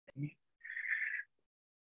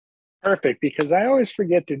Perfect, because I always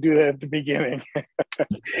forget to do that at the beginning.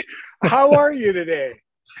 How are you today?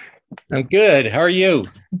 I'm good. How are you?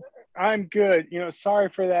 I'm good. Sorry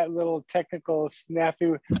for that little technical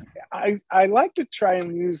snafu. I like to try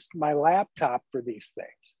and use my laptop for these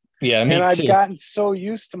things. Yeah, And me I've too. gotten so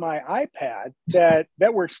used to my iPad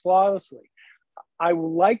that works flawlessly. I would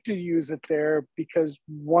like to use it there because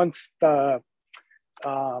once the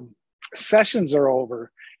um, sessions are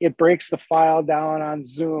over, it breaks the file down on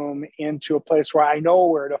Zoom into a place where I know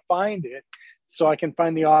where to find it. So I can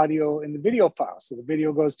find the audio and the video file. So the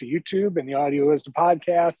video goes to YouTube and the audio goes to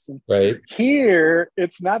podcasts. And Right. here,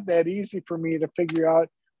 it's not that easy for me to figure out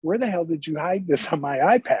where the hell did you hide this on my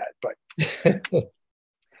iPad? But I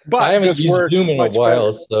but haven't this used works Zoom in a much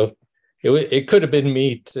while, better. so it could have been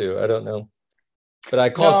me too. I don't know. But I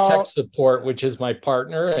called tech No, support, which is my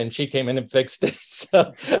partner, and she came in and fixed it.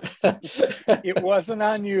 So it wasn't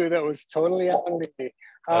on you. That was totally on me.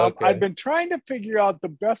 I've okay. been trying to figure out the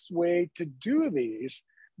best way to do these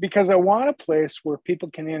because I want a place where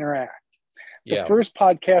people can interact. The Yeah. first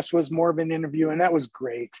podcast was more of an interview, and that was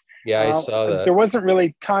great. Yeah, I saw There that. wasn't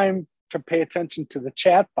really time to pay attention to the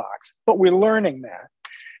chat box, but we're learning that.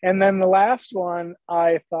 And then the last one,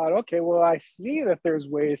 I thought, okay, well, I see that there's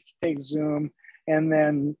ways to take Zoom and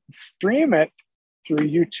then stream it through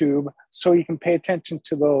YouTube so you can pay attention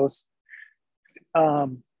to those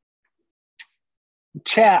um,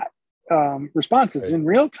 chat responses Right. in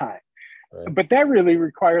real time. Right. But that really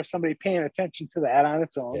requires somebody paying attention to that on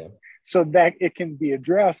its own Yeah. so that it can be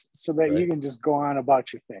addressed so that you Right. can just go on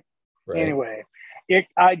about your thing. Right. Anyway,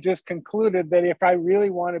 I just concluded that if I really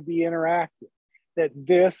want to be interactive, that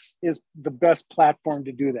this is the best platform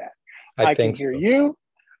to do that. I I can think hear so. you,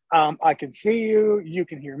 I can see you, you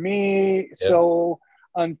can hear me. Yep. So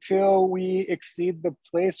until we exceed the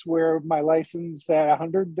place where my license at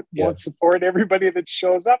 100 Yeah. won't support everybody that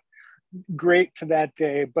shows up, great to that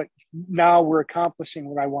day. But now we're accomplishing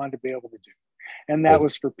what I wanted to be able to do. And that Good.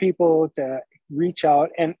 was for people to reach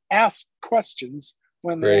out and ask questions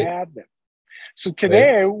when they Great. had them. So Right.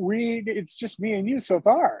 today it's just me and you so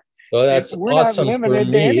far. Well, And that's we're not awesome for limited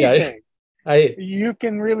to me. anything. I You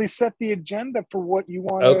can really set the agenda for what you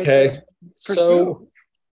want to okay. pursue. So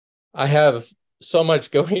I have so much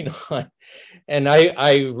going on, and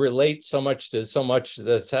I relate so much to so much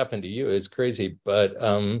that's happened to you. It's crazy. But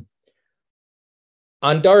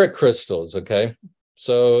Andara crystals, okay.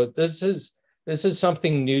 So this is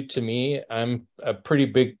something new to me. I'm a pretty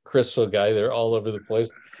big crystal guy. They're all over the place,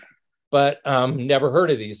 but never heard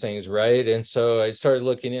of these things, right? And so I started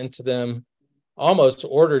looking into them, almost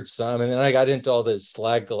ordered some, and then I got into all this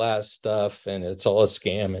slag glass stuff, and it's all a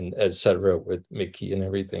scam, and etc. with Mickey and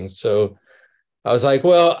everything. So I was like,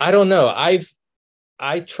 well, I don't know.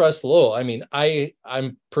 I trust Lowell. I mean,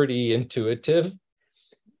 I'm pretty intuitive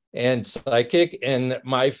and psychic, and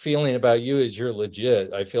my feeling about you is you're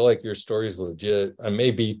legit. I feel like your story is legit. I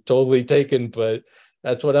may be totally taken, but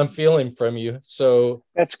that's what I'm feeling from you. So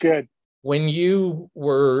That's good. when you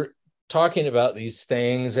were talking about these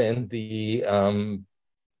things and the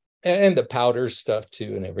powder stuff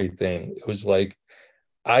too and everything, it was like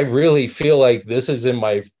I really feel like this is in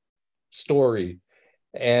my story.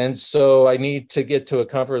 And so I need to get to a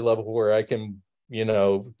comfort level where I can,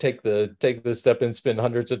 take the step and spend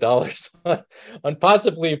hundreds of dollars on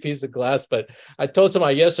possibly a piece of glass. But I told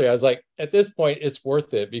somebody yesterday, I was like, at this point, it's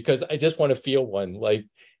worth it because I just want to feel one. Like,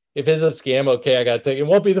 if it's a scam, okay, I got to take it. It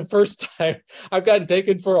won't be the first time. I've gotten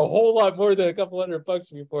taken for a whole lot more than a couple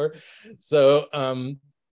 $100 before. So,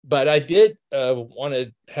 but I did want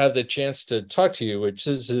to have the chance to talk to you, which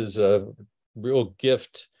this is a real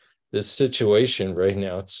gift, this situation right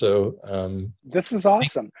now. So, This is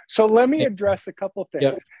awesome. So let me address a couple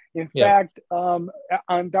yeah, things. In yeah, fact,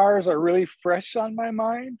 Andaras are really fresh on my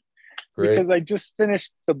mind great. because I just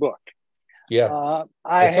finished the book. Yeah, I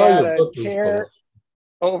I saw had your a book was tear published.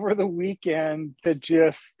 over the weekend that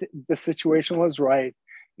just the situation was right.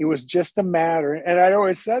 It was just a matter, and I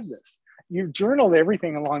always said this: you journaled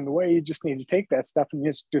everything along the way. You just need to take that stuff and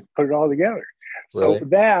just put it all together. So Really?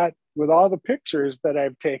 that, with all the pictures that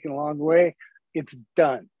I've taken along the way, it's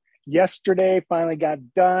done. Yesterday, finally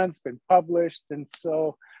got done. It's been published, and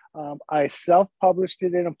so I self-published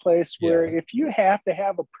it in a place where Yeah, if you have to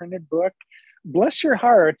have a printed book, bless your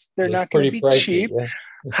hearts, they're it's not going to pretty be pricey. cheap.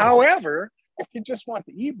 However, if you just want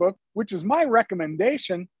the ebook, which is my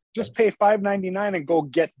recommendation, Yeah, just pay $5.99 and go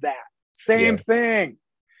get that. yeah, Same thing.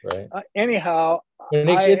 right. Anyhow, When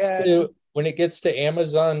it I gets had to when it gets to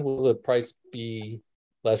Amazon, will the price be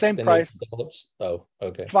less same than price, $80? Oh,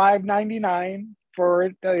 okay. $5.99 for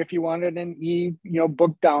it if you wanted an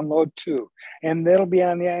book download too, and it'll be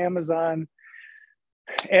on the Amazon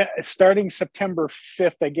Starting September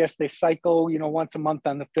 5th, I guess they cycle, once a month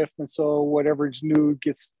on the 5th. And so whatever's new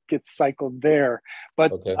gets cycled there.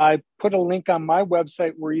 But Okay. I put a link on my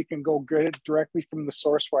website where you can go get it directly from the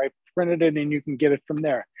source where I printed it, and you can get it from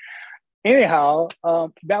there. Anyhow,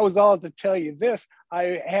 that was all to tell you this.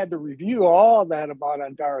 I had to review all that about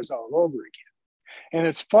Andaras all over again. And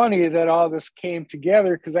it's funny that all this came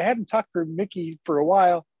together because I hadn't talked to Mickey for a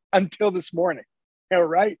while until this morning. All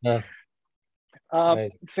right. Yeah.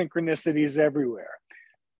 Nice. Synchronicities everywhere.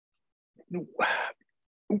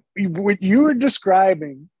 What you were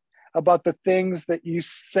describing about the things that you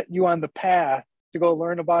set you on the path to go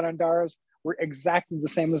learn about Andaras were exactly the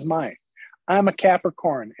same as mine. I'm a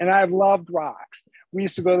Capricorn and I've loved rocks. We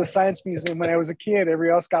used to go to the Science Museum when I was a kid.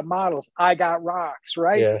 Everybody else got models. I got rocks,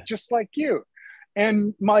 right? Yeah. Just like you.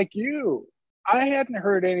 And like you, I hadn't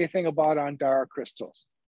heard anything about Andara crystals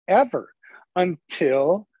ever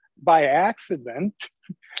until by accident,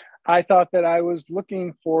 I thought that I was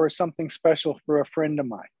looking for something special for a friend of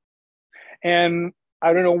mine. And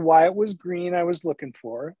I don't know why it was green I was looking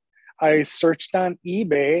for. I searched on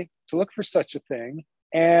eBay to look for such a thing.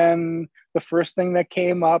 And the first thing that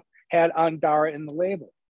came up had Andara in the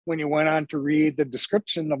label. When you went on to read the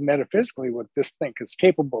description of metaphysically what this thing is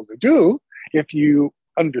capable to do, if you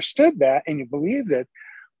understood that and you believed it,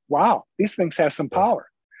 wow, these things have some power.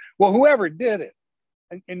 Well, whoever did it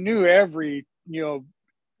and knew every,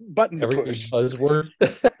 button to push. Buzzword.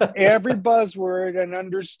 Every buzzword, and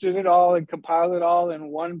understood it all and compiled it all in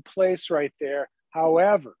one place right there.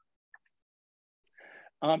 However,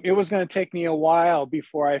 it was going to take me a while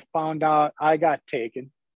before I found out I got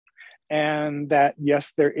taken, and that,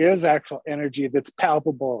 yes, there is actual energy that's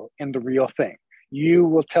palpable in the real thing. You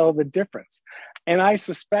will tell the difference. And I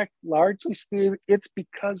suspect largely, Steve, it's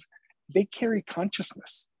because they carry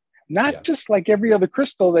consciousness, not just like every other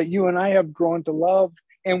crystal that you and I have grown to love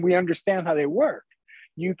and we understand how they work.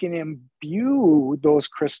 You can imbue those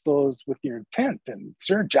crystals with your intent, and it's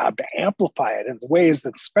your job to amplify it in ways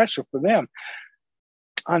that's special for them.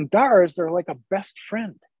 Andaras, they're like a best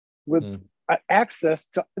friend with access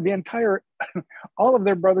to the entire, all of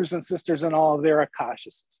their brothers and sisters and all of their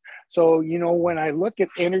Akashas. So, when I look at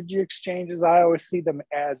energy exchanges, I always see them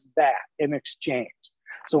as that, an exchange.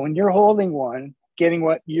 So when you're holding one, getting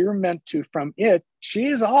what you're meant to from it, she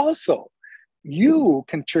is also, you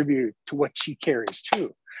contribute to what she carries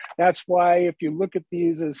too. That's why if you look at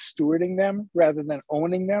these as stewarding them rather than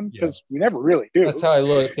owning them, because we never really do. That's how I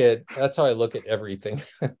look at everything,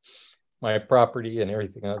 my property and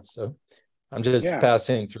everything else. So I'm just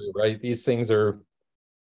passing through, right? These things are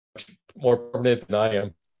more permanent than I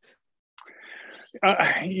am.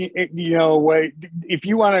 If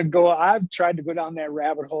you want to go, I've tried to go down that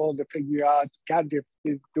rabbit hole to figure out, God,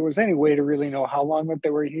 if there was any way to really know how long that they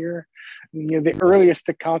were here. The earliest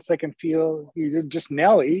accounts I can feel, just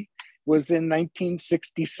Nellie, was in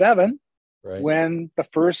 1967, when the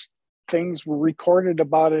first things were recorded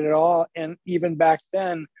about it at all. And even back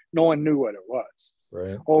then, no one knew what it was.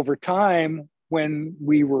 Right. Over time, when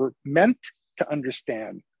we were meant to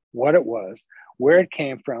understand what it was, where it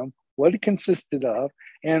came from, what it consisted of,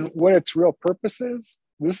 and what its real purpose is,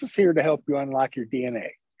 this is here to help you unlock your DNA.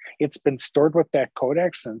 It's been stored with that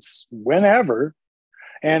codex since whenever,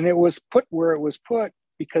 and it was put where it was put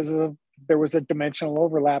because there was a dimensional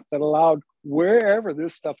overlap that allowed wherever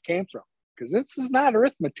this stuff came from, because this is not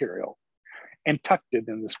Earth material, and tucked it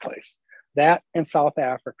in this place. That in South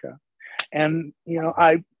Africa. And,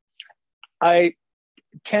 I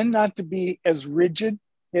tend not to be as rigid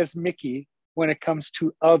as Mickey when it comes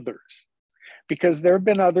to others, because there have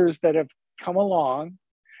been others that have come along.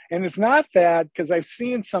 And it's not that, because I've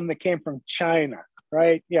seen some that came from China,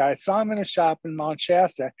 right? Yeah, I saw them in a shop in Mount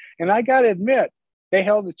Shasta, and I got to admit, they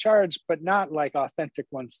held the charge, but not like authentic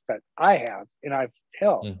ones that I have and I've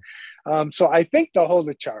held. So I think they'll hold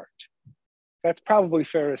the charge. That's probably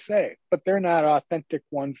fair to say, but they're not authentic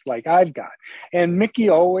ones like I've got. And Mickey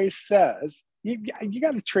always says, you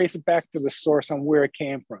got to trace it back to the source on where it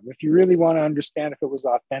came from if you really want to understand if it was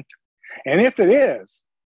authentic. And if it is,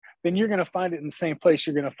 then you're going to find it in the same place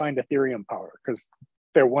you're going to find Ethereum power, because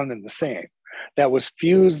they're one and the same. That was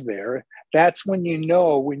fused there. That's when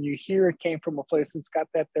when you hear it came from a place that's got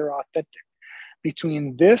that they're authentic.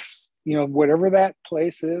 Between this, whatever that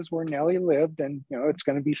place is where Nellie lived, and, it's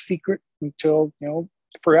going to be secret until,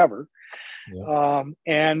 forever. Yeah.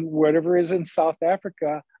 And whatever is in South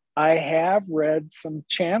Africa, I have read some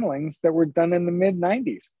channelings that were done in the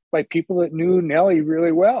mid-90s by people that knew Nellie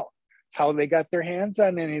really well. It's how they got their hands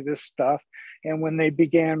on any of this stuff. And when they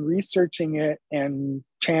began researching it and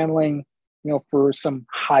channeling, for some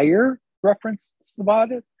higher references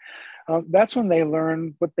about it, that's when they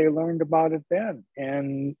learned what they learned about it then.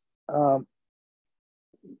 And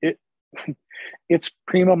it it's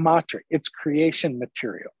prima mater, it's creation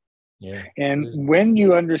material. Yeah. And when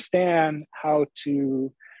you understand how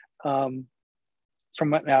to, from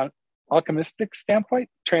an alchemistic standpoint,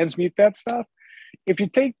 transmute that stuff, if you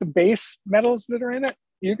take the base metals that are in it,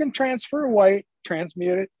 you can transfer white,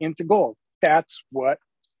 transmute it into gold. That's what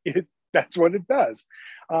it does.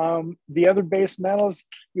 The other base metals,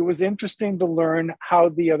 it was interesting to learn how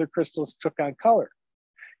the other crystals took on color,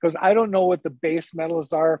 because I don't know what the base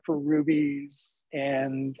metals are for rubies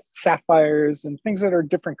and sapphires and things that are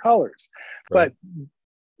different colors. Right.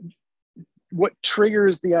 But what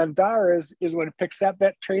triggers the Andaras is when it picks up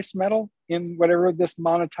that trace metal in whatever this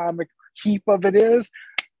monatomic heap of it is,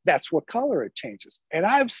 that's what color it changes. And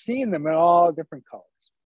I've seen them in all different colors.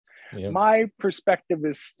 Yeah. My perspective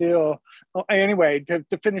is still, anyway, to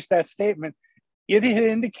finish that statement, it had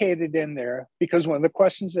indicated in there, because one of the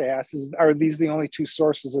questions they asked is, are these the only two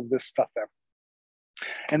sources of this stuff ever?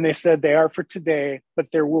 And they said they are for today, but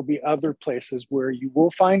there will be other places where you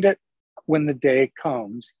will find it when the day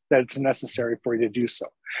comes that it's necessary for you to do so.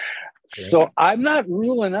 Yeah. So I'm not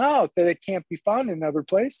ruling out that it can't be found in other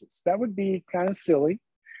places. That would be kind of silly.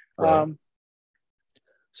 Right.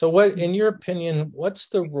 So what, in your opinion, what's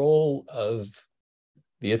the role of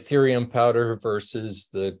the Ethereum powder versus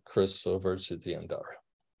the crystal versus the Andara?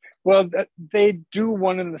 Well, they do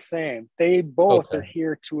one and the same. They both are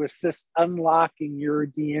here to assist unlocking your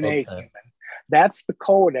DNA, human. That's the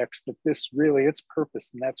codex that this really, its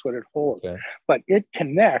purpose, and that's what it holds. But it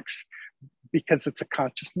connects, because it's a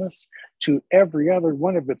consciousness, to every other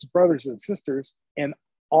one of its brothers and sisters and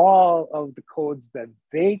all of the codes that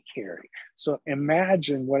they carry. So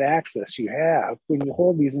imagine what access you have when you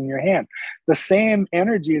hold these in your hand. The same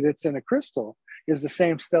energy that's in a crystal is the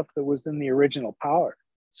same stuff that was in the original powder.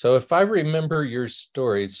 So if I remember your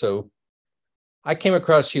story, so I came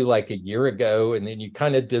across you like a year ago, and then you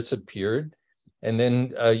kind of disappeared. And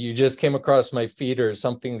then you just came across my feed or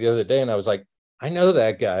something the other day, and I was like, I know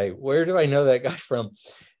that guy. Where do I know that guy from?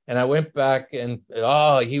 And I went back and,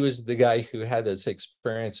 he was the guy who had this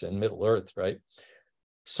experience in Middle Earth, right?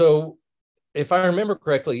 So if I remember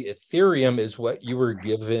correctly, Ethereum is what you were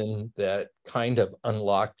given that kind of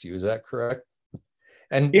unlocked you. Is that correct?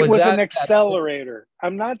 And it was an accelerator.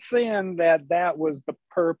 I'm not saying that was the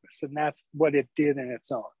purpose and that's what it did in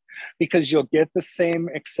its own, because you'll get the same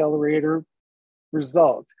accelerator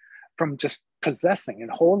result from just possessing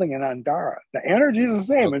and holding an Andara. The energy is the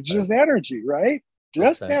same. It's just energy, right?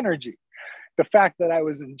 Just energy. The fact that I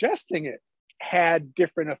was ingesting it had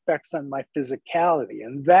different effects on my physicality,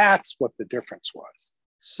 and that's what the difference was.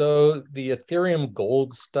 So the Ethereum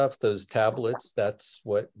gold stuff, those tablets, that's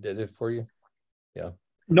what did it for you? Yeah.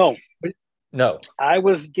 No. I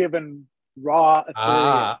was given raw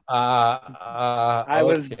Ethereum. I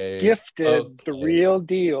was gifted the real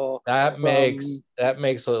deal. That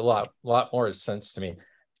makes a lot more sense to me.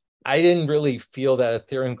 I didn't really feel that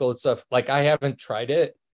Ethereum gold stuff. Like, I haven't tried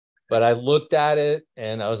it, but I looked at it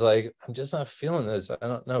and I was like, I'm just not feeling this. I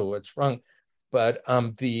don't know what's wrong. But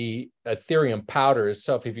the Ethereum powder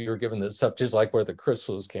itself, if you were given this stuff, just like where the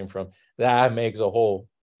crystals came from, that makes a whole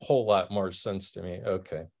lot more sense to me.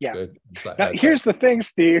 Okay. Yeah. Good. Now, here's the thing,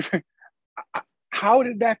 Steve. How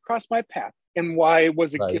did that cross my path? And why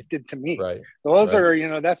was it gifted to me? Right. Those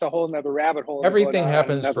are, that's a whole nother rabbit hole. Everything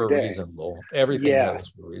happens for a reason, Lowell. Everything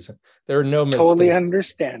happens for a reason. There are no mistakes. Totally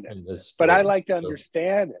understand it. But I like to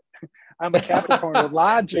understand it. I'm a Capricorn with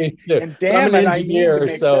logic. And damn it, I need to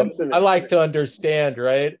make sense of it. I like to understand,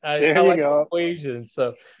 right? I like go. Equations.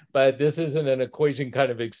 So, but this isn't an equation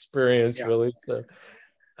kind of experience, really. So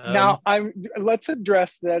now let's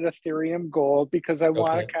address that Ethereum gold, because I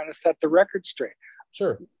want to kind of set the record straight.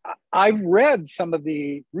 Sure. I've read some of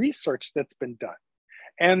the research that's been done.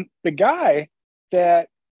 And the guy that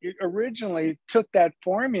originally took that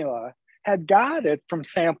formula had got it from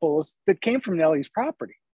samples that came from Nellie's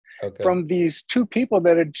property. From these two people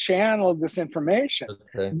that had channeled this information.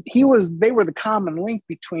 They were the common link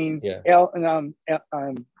between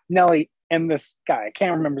Nellie and this guy. I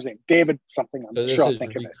can't remember his name. David something. I'm sure I'll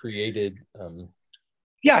think of it. Created.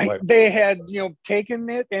 They had, taken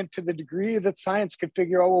it, and to the degree that science could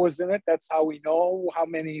figure out what was in it, that's how we know how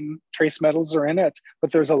many trace metals are in it.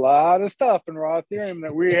 But there's a lot of stuff in raw Ethereum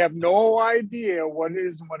that we have no idea what it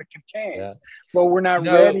is and what it contains. Well, we're not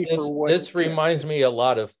ready for what this reminds me a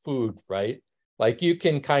lot of food, right? Like, you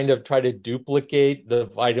can kind of try to duplicate the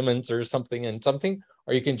vitamins or something in something,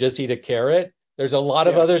 or you can just eat a carrot. There's a lot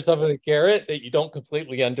of other stuff in the carrot that you don't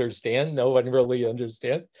completely understand. No one really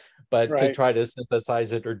understands. but to Right. try to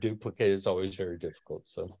synthesize it or duplicate is always very difficult.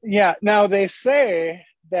 So Yeah. Now they say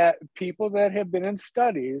that people that have been in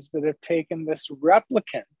studies that have taken this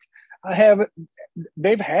replicant have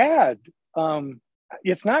they've had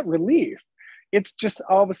it's not relief. It's just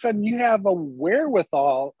all of a sudden you have a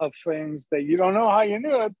wherewithal of things that you don't know how you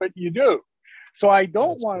knew it, but you do. So I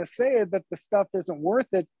don't that's want to say that the stuff isn't worth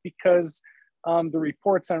it because the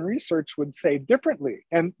reports on research would say differently,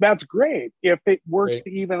 and that's great. If it works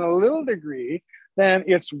great. to even a little degree, then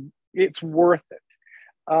it's worth it.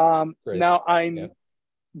 Great. Now Yeah.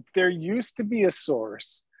 there used to be a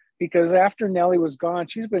source because after Nellie was gone,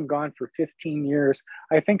 she's been gone for 15 years.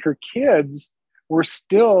 I think her kids were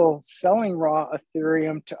still selling raw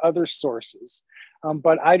Ethereum to other sources.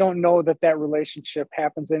 But I don't know that that relationship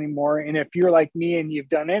happens anymore. And if you're like me and you've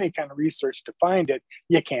done any kind of research to find it,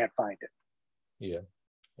 you can't find it. Yeah.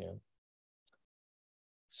 Yeah.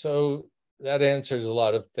 So that answers a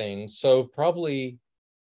lot of things. So probably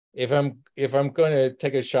if I'm going to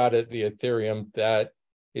take a shot at the Ethereum, that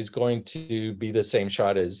is going to be the same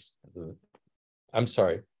shot as the, I'm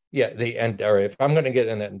sorry. Yeah, the Andara. If I'm going to get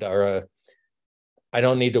an Andara, I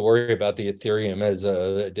don't need to worry about the Ethereum as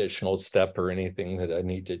an additional step or anything that I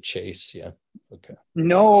need to chase. Yeah. Okay.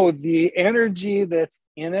 No, the energy that's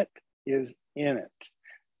in it is in it.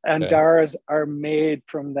 Okay. Andaras are made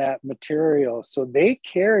from that material, so they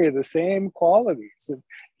carry the same qualities. And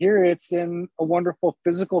here it's in a wonderful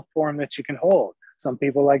physical form that you can hold. Some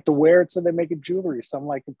people like to wear it so they make it jewelry. Some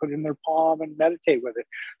like to put it in their palm and meditate with it.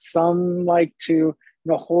 Some like to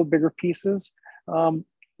hold bigger pieces.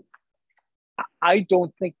 I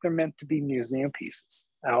don't think they're meant to be museum pieces.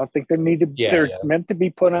 I don't think Yeah. they're Yeah. meant to be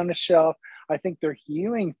put on a shelf. I think they're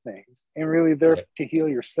healing things, and really they're Yeah. to heal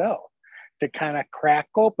yourself, to kind of crack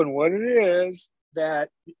open what it is that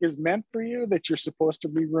is meant for you that you're supposed to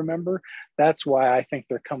remember. That's why I think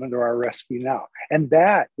they're coming to our rescue now. And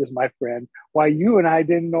that is, my friend, why you and I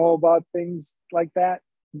didn't know about things like that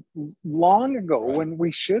long ago Right. when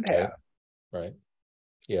we should have. Right.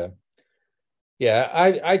 Yeah.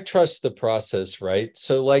 Yeah. I trust the process, right?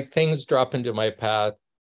 So like things drop into my path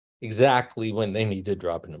exactly when they need to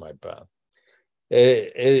drop into my path.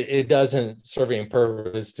 It doesn't serve any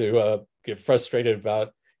purpose to get frustrated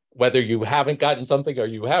about whether you haven't gotten something or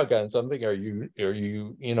you have gotten something, or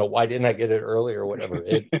why didn't I get it earlier or whatever.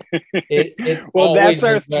 It Well, that's always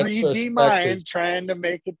our in 3D retrospect is, mind trying to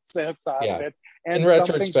make it sense out of yeah, it. in And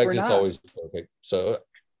some things we're retrospect is not. always perfect. So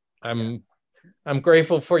I'm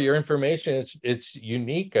grateful for your information. It's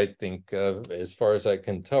unique, I think, as far as I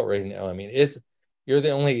can tell right now. I mean, you're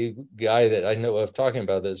the only guy that I know of talking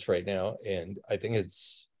about this right now, and I think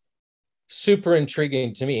it's super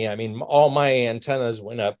intriguing to me. I mean, all my antennas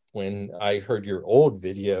went up when I heard your old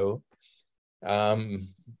video,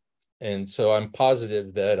 and so I'm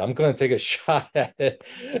positive that I'm going to take a shot at it.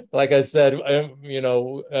 Like I said,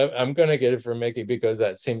 I'm going to get it from Mickey because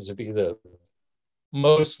that seems to be the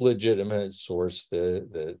most legitimate source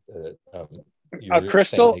that A you're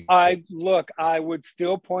crystal, saying. I would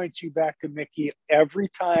still point you back to Mickey every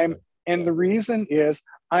time. And Yeah, the reason is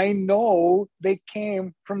I know they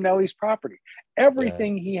came from Nellie's property. yeah,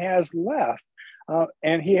 Everything he has left,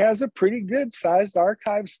 and he has a pretty good sized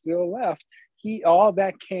archive still left. All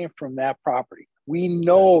that came from that property. We yeah,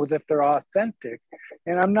 know that they're authentic.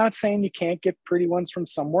 And I'm not saying you can't get pretty ones from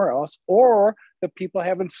somewhere else, or the people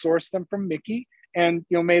haven't sourced them from Mickey and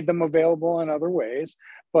made them available in other ways.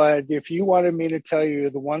 But if you wanted me to tell you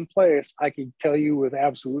the one place I could tell you with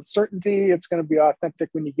absolute certainty it's going to be authentic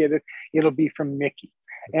when you get it, it'll be from Mickey.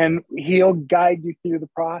 okay. And he'll guide you through the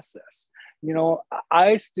process.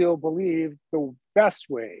 I still believe the best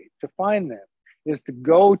way to find them is to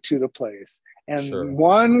go to the place, and Sure.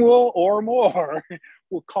 one will or more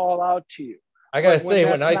will call out to you. I gotta But when say,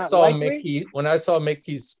 that's not likely, When I saw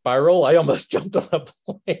Mickey's spiral, I almost jumped on a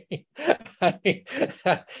plane. I mean,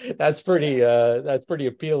 that's pretty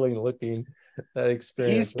appealing looking. That he's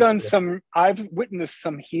experience. done I've witnessed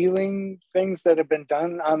some healing things that have been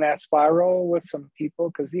done on that spiral with some people,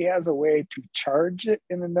 because he has a way to charge it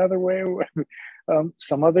in another way with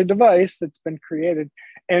some other device that's been created.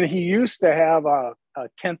 And he used to have a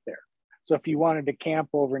tent there, so if you wanted to camp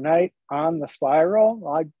overnight on the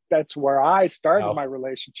spiral, that's where I started Wow, my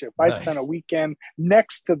relationship. I spent nice. a weekend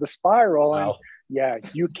next to the spiral, and Wow. yeah,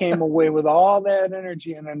 you came away with all that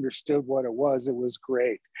energy and understood what it was. It was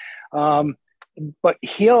great. But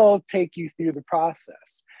he'll take you through the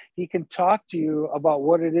process. He can talk to you about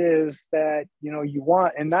what it is that you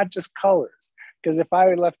want, and not just colors. Because if I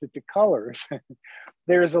had left it to colors,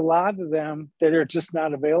 there's a lot of them that are just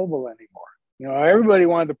not available anymore. Everybody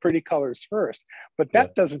wanted the pretty colors first, but Yeah.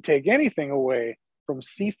 that doesn't take anything away from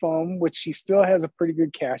Seafoam, which she still has a pretty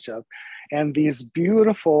good cache of, and these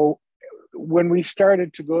beautiful. When we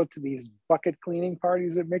started to go to these bucket cleaning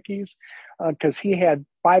parties at Mickey's, because he had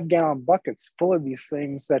 5-gallon buckets full of these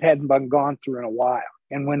things that hadn't been gone through in a while.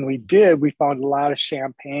 And when we did, we found a lot of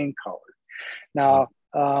champagne color. Now,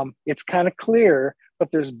 it's kind of clear,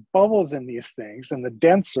 but there's bubbles in these things. And the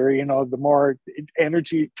denser, the more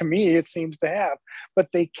energy, to me, it seems to have. But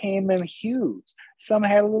they came in hues. Some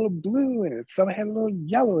had a little blue in it. Some had a little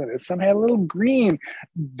yellow in it. Some had a little green.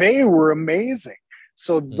 They were amazing.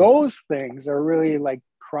 So those things are really like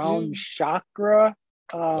crown chakra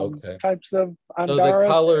types of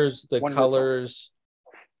Andaras. So the colors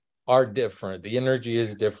are different. The energy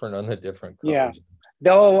is different on the different colors. Yeah,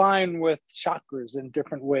 they'll align with chakras in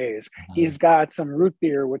different ways. He's got some root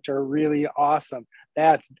beer, which are really awesome.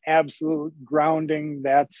 That's absolute grounding.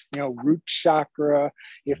 That's, root chakra.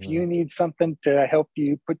 If you need something to help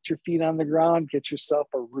you put your feet on the ground, get yourself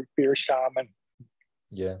a root beer shaman.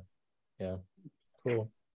 Yeah.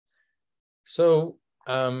 Cool. So,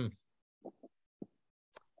 of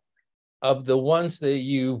the ones that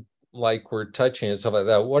you were touching and stuff like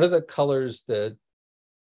that, what are the colors that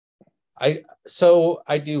I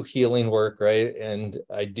do healing work, right? And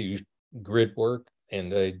I do grid work,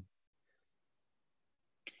 and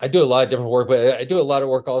I do a lot of different work, but I do a lot of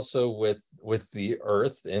work also with the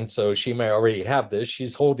earth. And so she may already have this,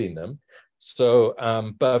 she's holding them. So,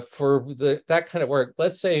 but for that kind of work,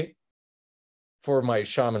 let's say, for my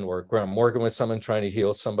shaman work, where I'm working with someone trying to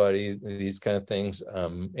heal somebody, these kind of things,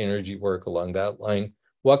 energy work along that line,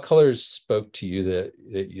 what colors spoke to you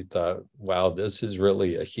that you thought, wow, this is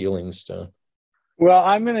really a healing stone? Well,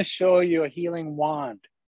 I'm going to show you a healing wand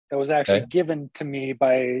that was actually given to me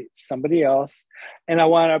by somebody else. And I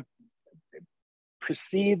want to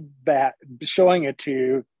precede that, showing it to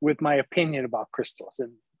you with my opinion about crystals.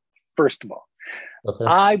 And first of all,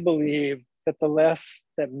 I believe that the less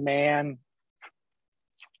that man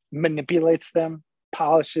manipulates them,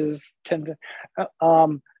 polishes, the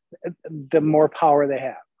more power they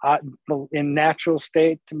have. In natural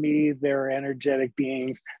state, to me, they're energetic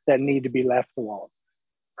beings that need to be left alone.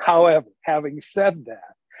 However, having said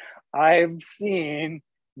that, I've seen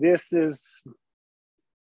this is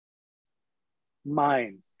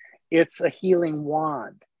mine. It's a healing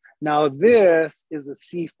wand. Now, this is a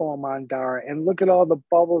Seafoam Andara, and look at all the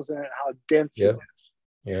bubbles in it, how dense it is.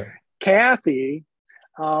 Yeah. Kathy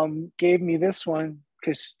gave me this one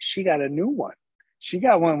because she got a new one. She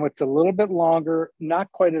got one that's a little bit longer,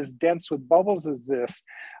 not quite as dense with bubbles as this,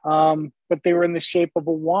 but they were in the shape of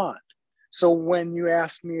a wand. So when you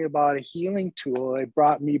asked me about a healing tool, it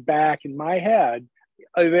brought me back in my head.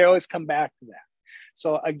 They always come back to that.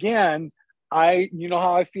 So again, you know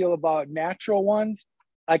how I feel about natural ones?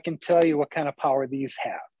 I can tell you what kind of power these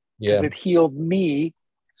have because it healed me.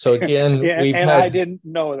 So again, I didn't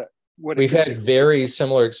know that. We've had very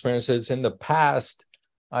similar experiences in the past.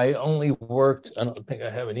 I only worked, I don't think I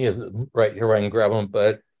have any of them right here where I can grab them,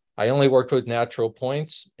 but I only worked with natural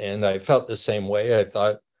points, and I felt the same way. I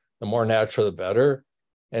thought the more natural, the better.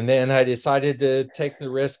 And then I decided to take the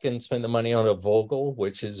risk and spend the money on a Vogel,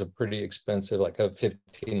 which is a pretty expensive, like a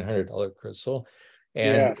 $1,500 crystal,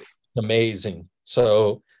 and amazing.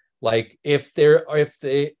 So I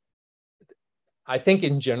think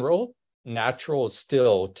in general, natural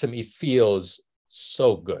still, to me, feels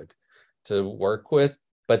so good to work with.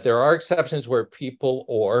 But there are exceptions where people,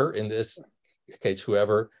 or in this case,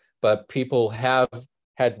 whoever, but people have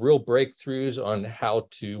had real breakthroughs on how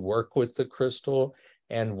to work with the crystal.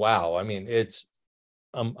 And wow, I mean, it's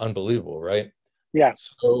unbelievable, right? Yeah.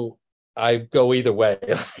 So I go either way.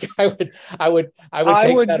 I would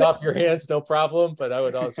take that off your hands, no problem. But I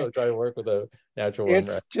would also try to work with a natural one.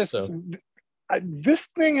 It's just this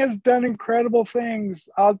thing has done incredible things.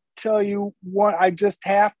 I'll tell you what, I just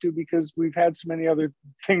have to, because we've had so many other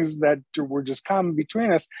things that were just common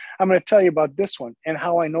between us. I'm going to tell you about this one and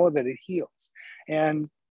how I know that it heals. And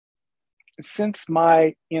since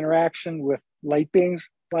my interaction with light beings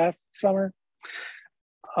last summer,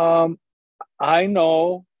 I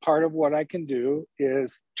know part of what I can do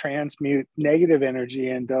is transmute negative energy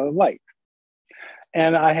into light.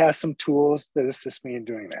 And I have some tools that assist me in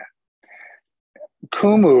doing that.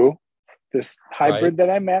 Kumu, this hybrid that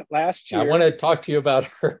I met last year. I want to talk to you about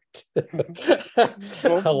her.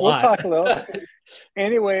 We'll talk a little.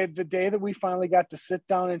 Anyway, the day that we finally got to sit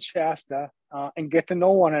down in Shasta and get to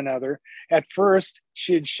know one another, at first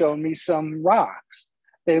she had shown me some rocks.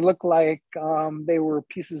 They looked like they were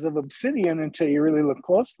pieces of obsidian until you really look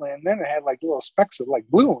closely. And then it had like little specks of like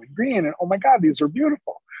blue and green. And oh my God, these are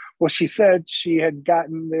beautiful. Well, she said she had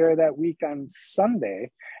gotten there that week on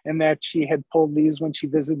Sunday and that she had pulled these when she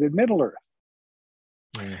visited Middle Earth.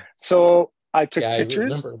 So I took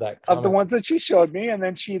pictures of the ones that she showed me, and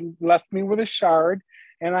then she left me with a shard,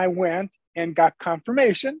 and I went and got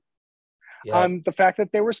confirmation on the fact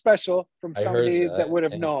that they were special from somebody that would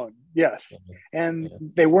have known. Yes. And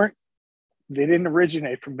they didn't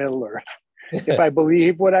originate from Middle Earth. If I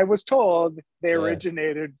believe what I was told, they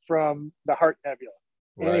originated from the Heart Nebula.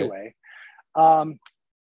 Right. Anyway,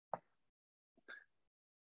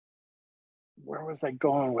 where was I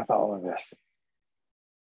going with all of this?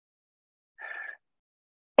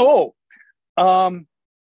 Oh,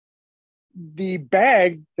 the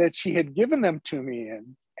bag that she had given them to me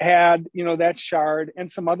in had, that shard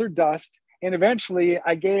and some other dust. And eventually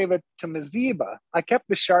I gave it to Maziba. I kept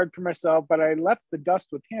the shard for myself, but I left the dust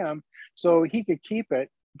with him so he could keep it,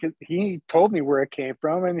 because he told me where it came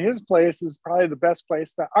from. And his place is probably the best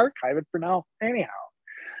place to archive it for now anyhow.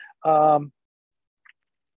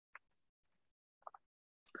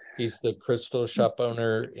 He's the crystal shop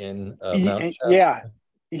owner in Mount Shasta. Yeah,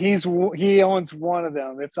 he owns one of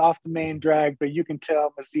them. It's off the main drag, but you can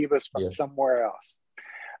tell Maziba's from somewhere else.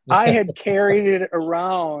 I had carried it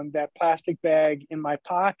around, that plastic bag, in my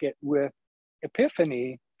pocket with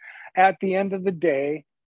Epiphany at the end of the day.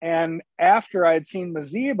 And after I'd seen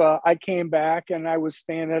Maziba, I came back and I was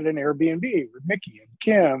staying at an Airbnb with Mickey and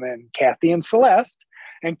Kim and Kathy and Celeste.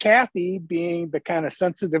 And Kathy, being the kind of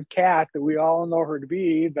sensitive cat that we all know her to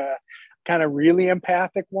be, the kind of really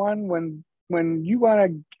empathic one, when you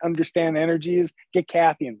want to understand energies, get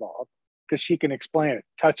Kathy involved, because she can explain it,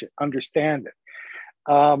 touch it, understand it.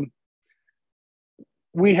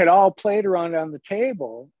 We had all played around on the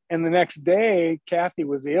table, and the next day Kathy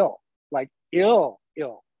was ill, like ill.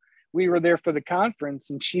 We were there for the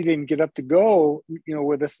conference, and she didn't get up to go,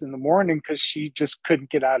 with us in the morning because she just couldn't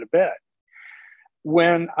get out of bed.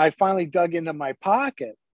 When I finally dug into my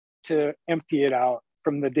pocket to empty it out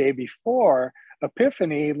from the day before,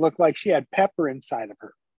 Epiphany looked like she had pepper inside of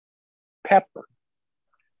her. Pepper.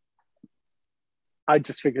 I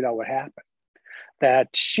just figured out what happened. That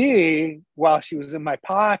she, while she was in my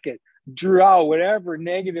pocket, drew out whatever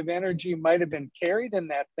negative energy might have been carried in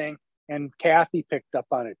that thing, and Kathy picked up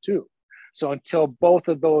on it too. So until both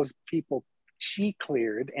of those people, she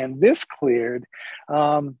cleared and this cleared,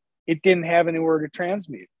 it didn't have anywhere to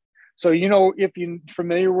transmute. So, if you're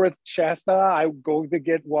familiar with Shasta, I go to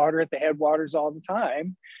get water at the headwaters all the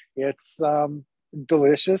time. It's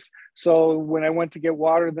delicious. So when I went to get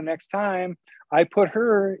water the next time, I put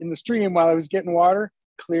her in the stream while I was getting water,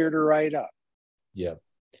 cleared her right up. Yeah.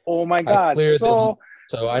 Oh my God.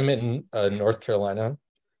 So I'm in North Carolina,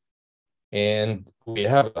 and we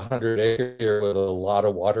have 100 acres here with a lot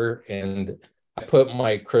of water. And I put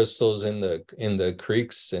my crystals in the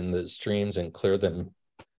creeks and the streams and clear them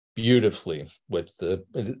beautifully with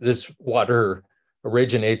this water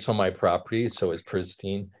originates on my property, so it's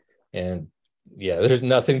pristine. And there's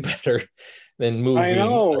nothing better than moving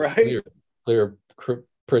clear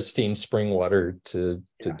pristine spring water to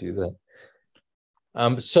do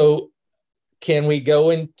that. So can we go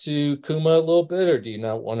into Kumu a little bit, or do you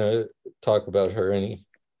not want to talk about her any?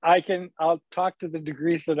 I'll talk to the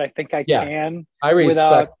degrees that I think I can. I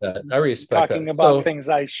respect that. I respect talking about things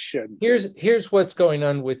I shouldn't. Here's what's going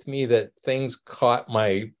on with me, that things caught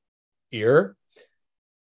my ear.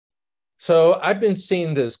 So I've been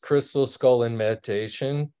seeing this crystal skull in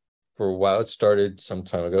meditation for a while. It started some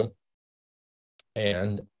time ago.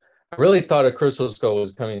 And I really thought a crystal skull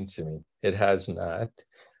was coming to me. It has not.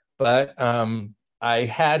 But I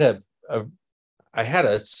had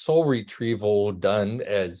a soul retrieval done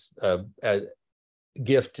as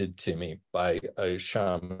gifted to me by a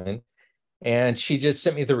shaman, and she just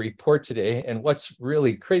sent me the report today. And what's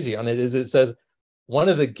really crazy on it is it says one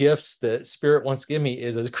of the gifts that Spirit wants to give me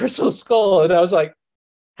is a crystal skull. And I was like,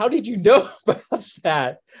 how did you know about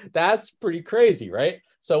that? That's pretty crazy, right?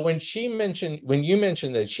 So when you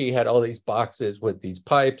mentioned that she had all these boxes with these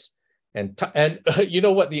pipes, and you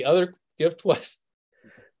know what the other gift was?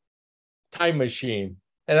 Time machine.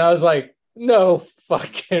 And I was like, no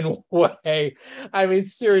fucking way. I mean,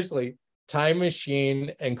 seriously, time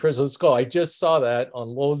machine and crystal skull. I just saw that on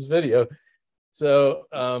Lowell's video. So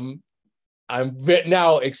I'm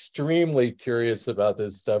now extremely curious about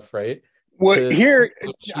this stuff, right? Well,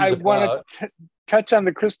 I want to touch on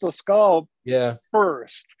the crystal skull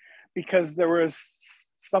first, because there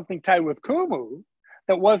was something tied with Kumu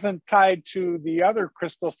that wasn't tied to the other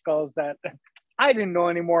crystal skulls that I didn't know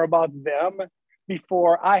any more about them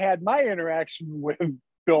before I had my interaction with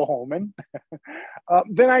Bill Holman.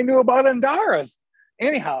 Then I knew about Andaras.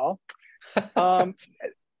 Anyhow,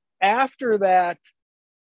 after that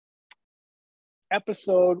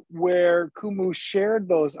episode where Kumu shared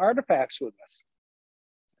those artifacts with us,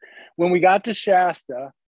 when we got to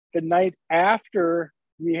Shasta, the night after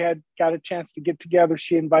we had got a chance to get together,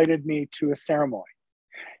 she invited me to a ceremony.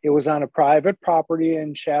 It was on a private property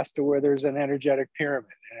in Shasta where there's an energetic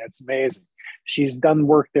pyramid, and it's amazing. She's done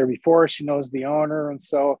work there before. She knows the owner, and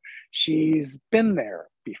so she's been there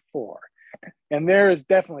before. And there is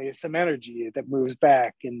definitely some energy that moves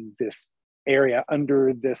back in this area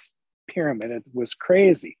under this pyramid. It was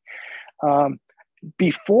crazy.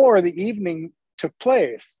 Before the evening took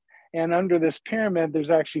place, and under this pyramid,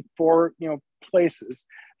 there's actually 4, places.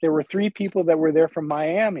 There were 3 people that were there from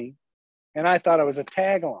Miami, and I thought it was a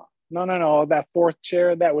tag along. No, that 4th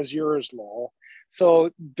chair, that was yours, Lowell.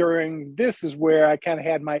 So during this is where I kind of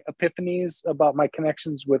had my epiphanies about my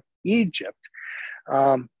connections with Egypt.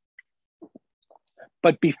 But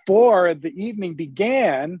before the evening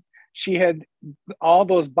began, she had all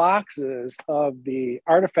those boxes of the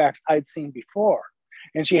artifacts I'd seen before.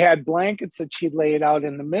 And she had blankets that she laid out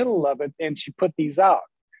in the middle of it, and she put these out.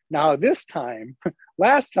 Now, this time,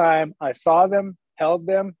 last time I saw them, held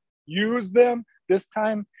them, used them. This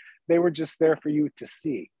time, they were just there for you to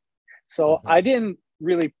see. So I didn't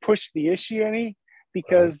really push the issue any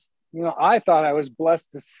because, I thought I was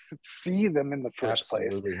blessed to see them in the first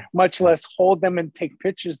place, much less hold them and take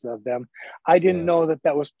pictures of them. I didn't know that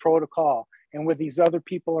that was protocol. And with these other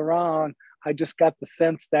people around, I just got the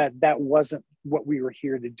sense that that wasn't what we were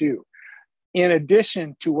here to do. In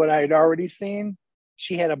addition to what I had already seen,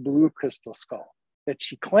 she had a blue crystal skull that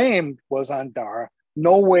she claimed was Andara.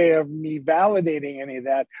 No way of me validating any of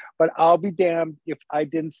that, but I'll be damned if I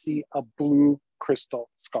didn't see a blue crystal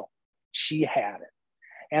skull. She had it.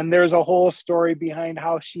 And there's a whole story behind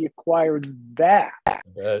how she acquired that.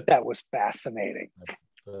 That was fascinating.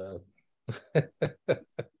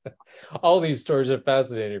 All these stories are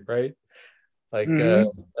fascinating, right? Like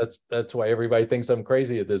that's why everybody thinks I'm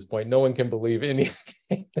crazy at this point. No one can believe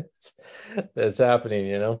anything that's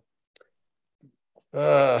happening,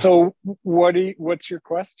 So what's your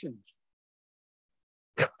questions?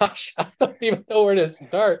 Gosh, I don't even know where to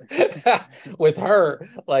start with her.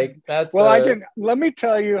 Like that's let me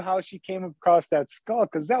tell you how she came across that skull,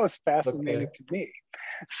 because that was fascinating to me.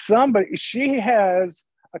 She has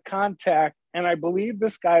a contact, and I believe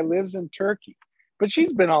this guy lives in Turkey, but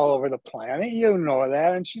she's been all over the planet. You know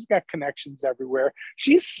that, and she's got connections everywhere.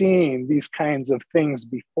 She's seen these kinds of things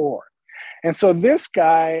before. And so this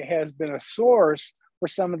guy has been a source for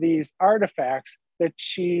some of these artifacts that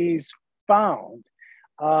she's found.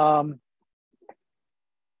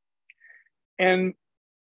 And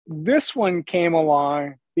this one came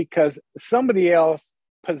along because somebody else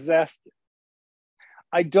possessed it.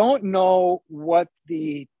 I don't know what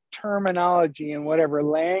the terminology and whatever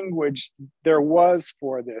language there was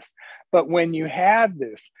for this, but when you had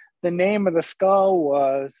this, the name of the skull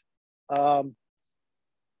was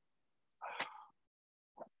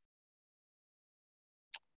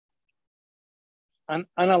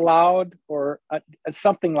unallowed, or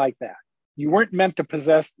something like that. You weren't meant to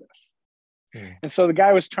possess this. And so the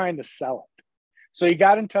guy was trying to sell it. So he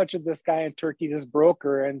got in touch with this guy in Turkey, this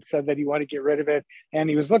broker, and said that he wanted to get rid of it. And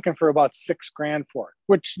he was looking for about $6,000 for it,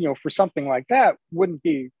 which, for something like that wouldn't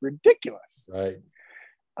be ridiculous. Right.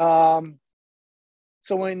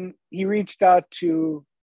 So when he reached out to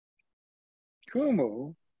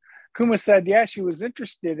Kumu said, yeah, she was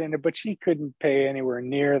interested in it, but she couldn't pay anywhere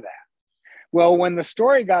near that. Well, when the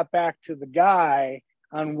story got back to the guy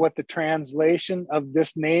on what the translation of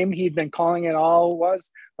this name he'd been calling it all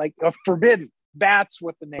was, like forbidden. That's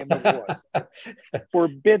what the name of it was.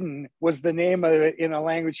 Forbidden was the name of it in a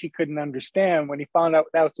language he couldn't understand. When he found out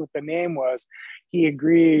that's what the name was, he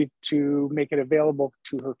agreed to make it available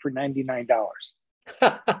to her for $99.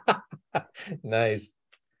 Nice.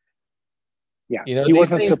 Yeah, he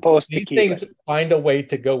wasn't supposed to keep it. These things find a way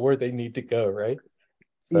to go where they need to go, right?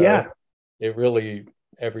 So yeah. It really,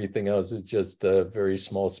 everything else is just very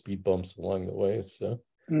small speed bumps along the way. So,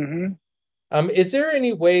 is there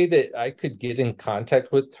any way that I could get in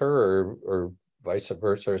contact with her, or vice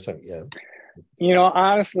versa, or something? Yeah.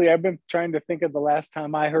 Honestly, I've been trying to think of the last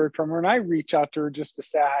time I heard from her, and I reach out to her just to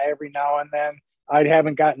say hi every now and then. I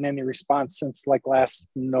haven't gotten any response since like last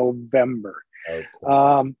November. Okay.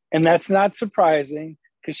 And that's not surprising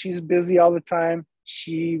because she's busy all the time.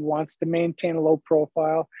 She wants to maintain a low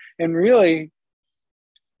profile. And really,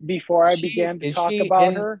 before I began to talk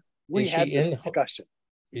about her, we had this discussion.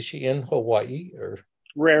 Is she in Hawaii or?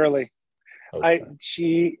 Rarely. Okay.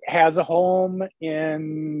 She has a home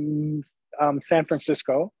in San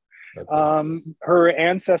Francisco. Okay. Her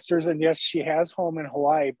ancestors, and yes, she has home in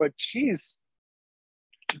Hawaii, but she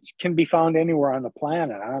can be found anywhere on the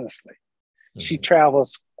planet, honestly. She Mhm.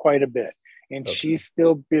 travels quite a bit, and Okay. she's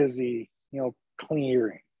still busy,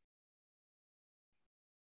 clearing.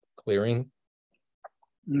 Clearing.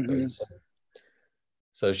 Okay. Mm-hmm.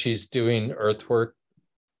 So she's doing earthwork.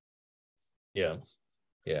 Yeah.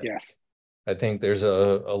 Yeah. Yes. I think there's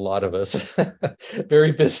a lot of us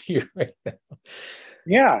very busy right now.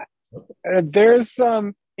 Yeah. There's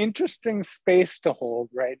some interesting space to hold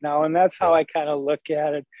right now, and that's how Yeah. I kind of look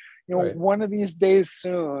at it. Right. One of these days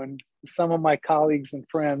soon, some of my colleagues and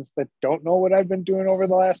friends that don't know what I've been doing over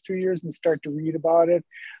the last 2 years and start to read about it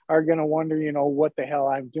are going to wonder, what the hell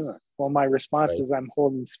I'm doing. Well, my response Right. is I'm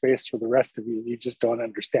holding space for the rest of you. You just don't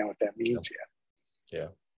understand what that Yeah. means Yeah.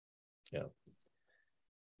 Yeah.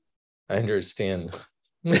 I understand.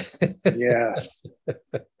 yet. Yes.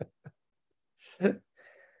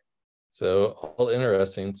 So all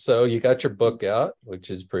interesting. So you got your book out, which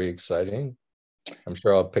is pretty exciting. I'm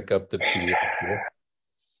sure I'll pick up the PDF here.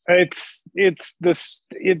 It's this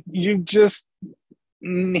it you just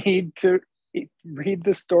need to read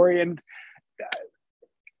the story, and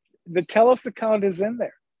the Telos account is in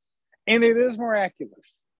there, and it is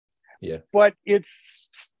miraculous. Yeah. But it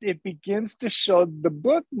begins to show, the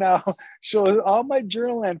book now shows all my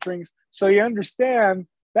journal entrings, so you understand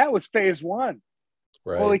that was phase one.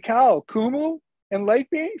 Holy Right. cow, Kumu and lake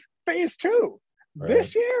beings, phase two. Right.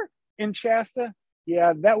 This year in Shasta,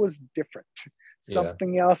 yeah, that was different. Yeah.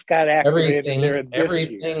 Something else got activated there this year.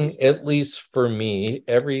 Everything, at least for me,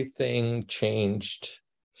 everything changed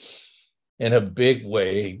in a big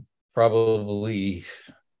way, probably,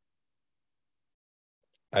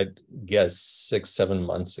 I guess 6, 7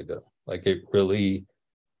 months ago. Like it really,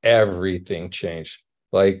 everything changed.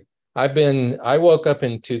 Like I woke up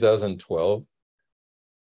in 2012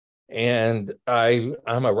 and I'm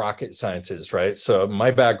a rocket scientist, right? So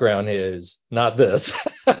my background is not this.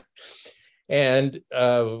 And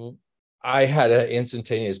I had an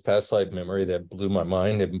instantaneous past life memory that blew my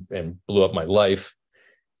mind and blew up my life,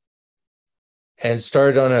 and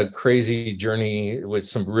started on a crazy journey with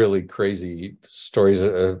some really crazy stories.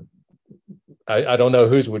 I don't know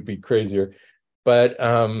whose would be crazier, but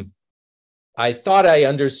I thought I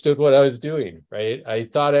understood what I was doing, right? I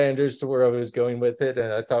thought I understood where I was going with it,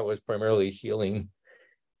 and I thought it was primarily healing.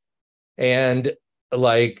 And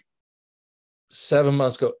like 7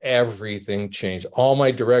 months ago, everything changed. All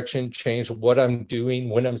my direction changed. What I'm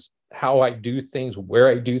doing, how I do things, where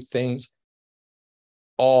I do things,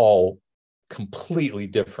 all completely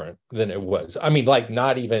different than it was. I mean, like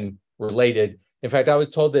not even related. In fact, I was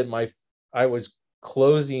told that I was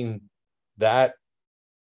closing that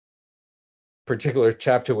particular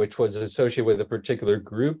chapter, which was associated with a particular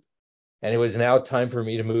group, and it was now time for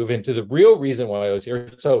me to move into the real reason why I was here.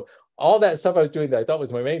 So all that stuff I was doing that I thought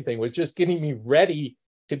was my main thing was just getting me ready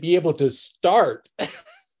to be able to this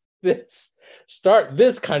start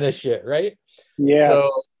this kind of shit, right? So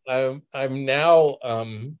Yes. I'm now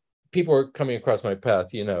people are coming across my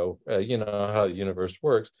path, you know how the universe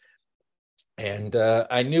works. And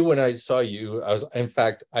I knew when I saw you, in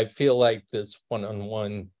fact, I feel like this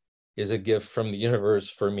one-on-one is a gift from the universe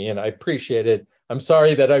for me, and I appreciate it. I'm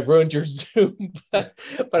sorry that I ruined your Zoom, but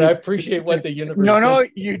I appreciate what the universe No, did. no,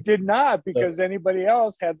 you did not, So, because anybody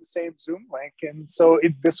else had the same Zoom link. And so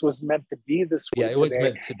this was meant to be this yeah, way it was today.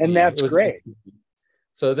 meant to And be. It that's was meant great. to be.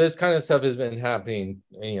 So this kind of stuff has been happening,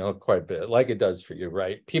 quite a bit, like it does for you,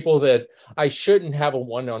 right? People that I shouldn't have a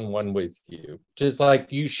one-on-one with you, just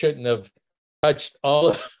like you shouldn't have touched all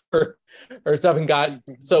of her stuff and got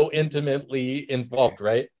so intimately involved,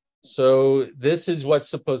 right? So this is what's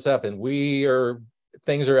supposed to happen.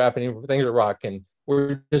 Things are happening, things are rocking.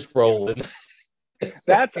 We're just Yes. rolling.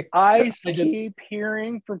 So I I just, keep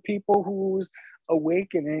hearing from people whose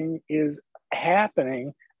awakening is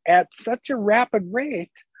happening at such a rapid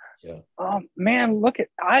rate. yeah, Man,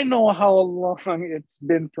 I know how long it's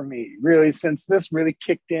been for me, really, since this really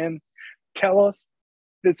kicked in. Tell us,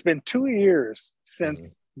 it's been 2 years mhm,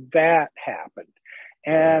 since that happened.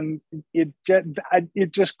 right, And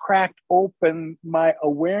it just cracked open my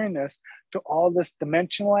awareness to all this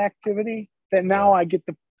dimensional activity that yeah, now I get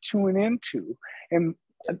to tune into. And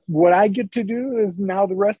yes, what I get to do is, now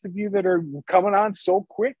the rest of you that are coming on so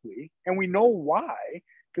quickly, and we know why,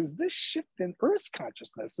 because this shift in Earth's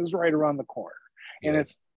consciousness is right around the corner. And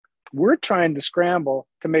yes, we're trying to scramble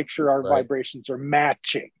to make sure our right, vibrations are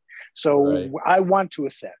matching. So right, I want to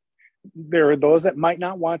ascend. There are those that might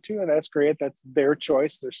not want to, and that's great. That's their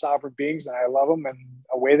choice. They're sovereign beings, and I love them, and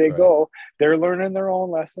away they right, go. They're learning their own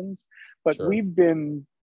lessons. But sure,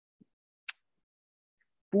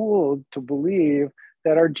 fooled to believe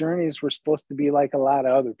that our journeys were supposed to be like a lot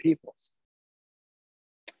of other people's.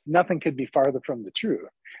 Nothing could be farther from the truth.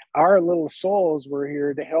 Our little souls were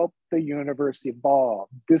here to help the universe evolve.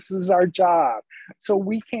 This is our job. So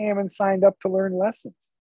we came and signed up to learn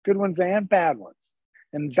lessons, good ones and bad ones.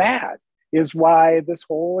 And that is why this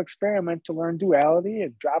whole experiment to learn duality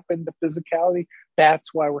and drop into physicality,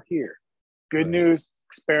 that's why we're here. Good news,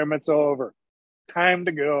 experiment's over. Time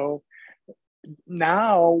to go.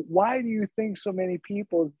 Now, why do you think so many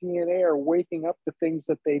people's DNA are waking up to things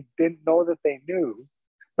that they didn't know that they knew,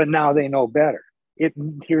 but now they know better?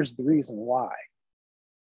 Here's the reason why.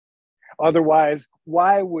 Otherwise,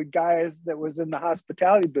 why would guys that was in the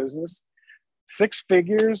hospitality business, 6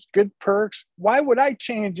 figures, good perks, why would I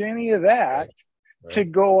change any of that to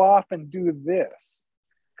go off and do this?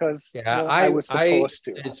 Because I was supposed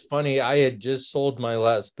to. It's funny, I had just sold my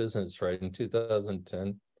last business in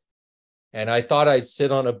 2010. And I thought I'd sit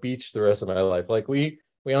on a beach the rest of my life. Like we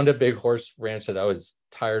owned a big horse ranch that I was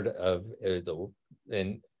tired of.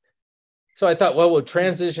 And so I thought, well, we'll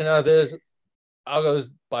transition out of this. I'll go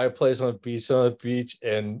buy a place on the beach.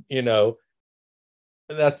 And,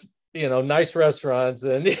 that's, nice restaurants.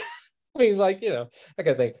 And I mean, I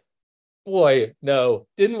gotta think, boy, no,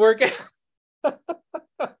 didn't work out.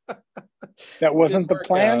 That wasn't the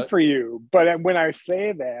plan for you. But when I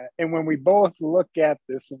say that, and when we both look at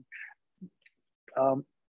this and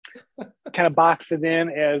kind of box it in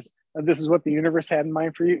as this is what the universe had in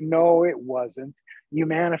mind for you. No, it wasn't. You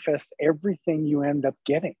manifest everything you end up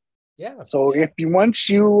getting. Yeah. So once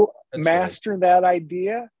you master that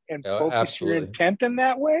idea and focus your intent in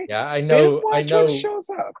that way, I know what shows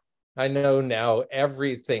up. I know now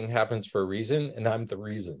everything happens for a reason, and I'm the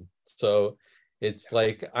reason. So it's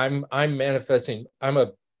like I'm manifesting.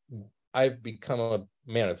 I've become a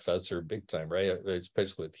manifestor big time, right?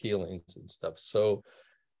 Especially with healings and stuff. So,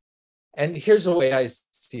 and here's the way I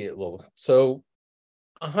see it, Lowell. So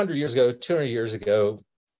 100 years ago, 200 years ago,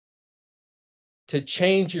 to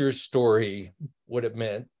change your story would have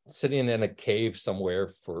meant sitting in a cave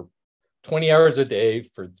somewhere for 20 hours a day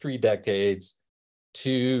for 3 decades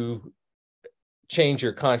to change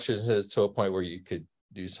your consciousness to a point where you could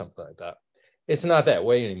do something like that. It's not that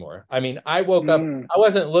way anymore. I mean, I woke up, I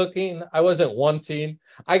wasn't looking, I wasn't wanting,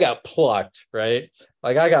 I got plucked, right?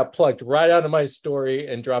 Like I got plucked right out of my story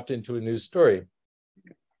and dropped into a new story.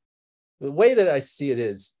 The way that I see it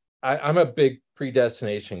is, I'm a big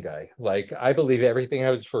predestination guy. Like I believe everything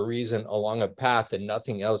happens for a reason along a path and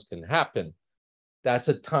nothing else can happen. That's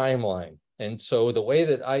a timeline. And so the way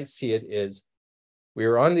that I see it is we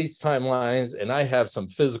are on these timelines and I have some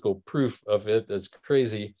physical proof of it that's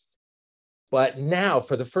crazy. But now,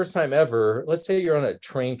 for the first time ever, let's say you're on a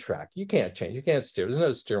train track. You can't change. You can't steer. There's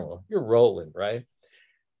no steering wheel. You're rolling, right?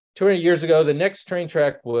 200 years ago, the next train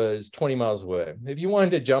track was 20 miles away. If you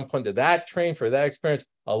wanted to jump onto that train for that experience,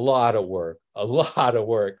 a lot of work.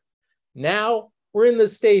 Now, we're in the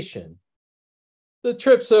station. The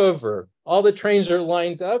trip's over. All the trains are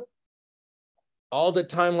lined up. All the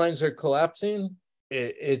timelines are collapsing.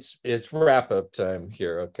 It's wrap-up time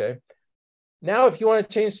here, okay? Now, if you want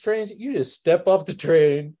to change trains, you just step off the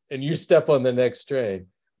train and you step on the next train.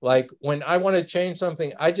 Like when I want to change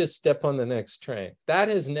something, I just step on the next train. That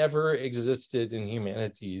has never existed in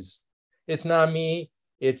humanity's. It's not me,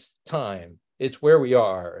 it's time. It's where we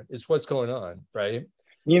are. It's what's going on, right?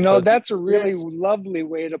 That's a really lovely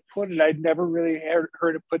way to put it. I'd never really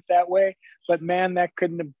heard it put that way, but man, that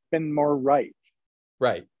couldn't have been more right.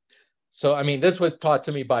 Right. So, I mean, this was taught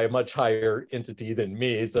to me by a much higher entity than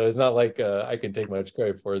me. So it's not like I can take much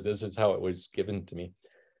credit for it. This is how it was given to me.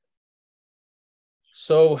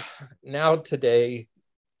 So now today,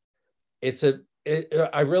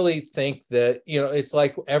 I really think that, it's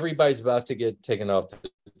like everybody's about to get taken off.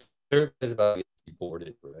 Everybody's about to get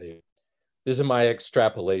boarded, right? This is my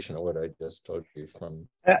extrapolation of what I just told you from.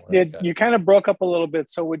 You kind of broke up a little bit,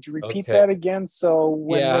 so would you repeat that again? So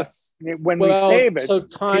when we save it, so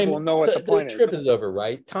people know what the point is. The trip is over,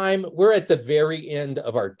 right? Time. We're at the very end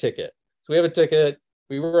of our ticket. So we have a ticket.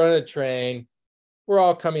 We were on a train. We're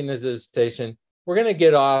all coming to this station. We're going to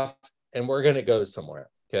get off and we're going to go somewhere.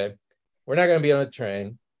 Okay, we're not going to be on a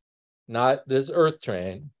train, not this Earth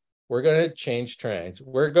train. We're going to change trains.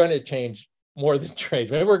 We're going to change more than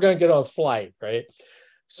trains. Maybe we're going to get on a flight, right?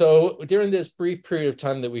 So during this brief period of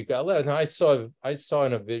time that we've got left, and I saw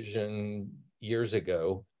in a vision years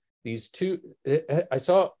ago, I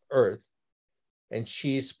saw Earth, and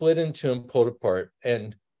she split in two and pulled apart.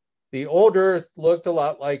 And the old Earth looked a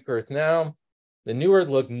lot like Earth now. The new Earth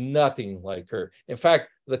looked nothing like her. In fact,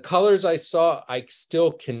 the colors I saw, I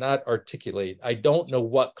still cannot articulate. I don't know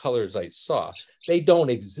what colors I saw. They don't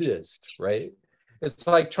exist, right? It's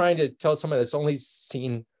like trying to tell someone that's only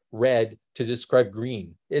seen red to describe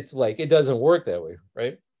green. It's like, it doesn't work that way,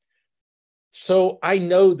 right? So I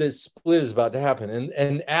know this split is about to happen.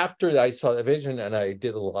 And after I saw the vision, and I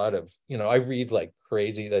did a lot of, I read like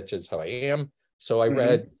crazy. That's just how I am. So I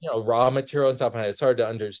read, raw material and stuff, and I started to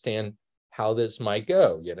understand how this might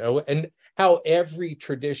go, and how every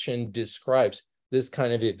tradition describes this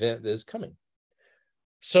kind of event that is coming.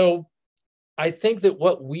 So I think that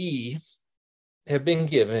what we have been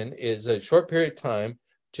given is a short period of time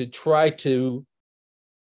to try to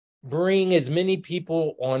bring as many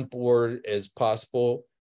people on board as possible.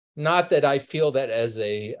 Not that I feel that as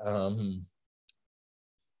a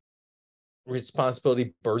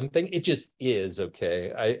responsibility burden thing. It just is,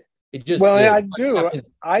 okay? It just well, is. I do.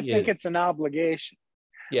 I think it's an obligation.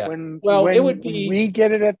 Yeah. When it would be, we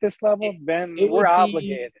get it at this level, then we're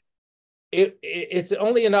obligated. It's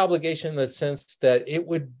only an obligation in the sense that it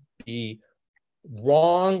would be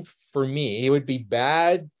wrong for me. It would be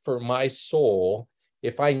bad for my soul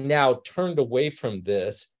if I now turned away from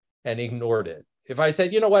this and ignored it. If I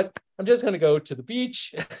said, you know what, I'm just going to go to the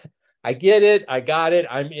beach. I get it. I got it.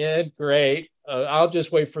 I'm in. Great. I'll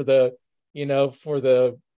just wait for the, for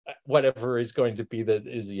the whatever is going to be the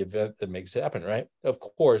event that makes it happen, right? Of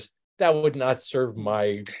course, that would not serve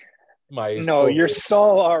my no, your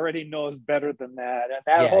soul already knows better than that, and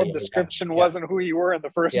that whole description wasn't who you were in the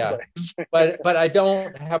first place. but I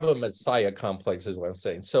don't have a messiah complex, is what I'm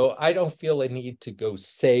saying. So I don't feel a need to go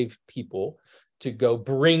save people, to go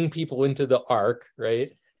bring people into the ark,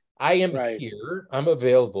 right? I am here. I'm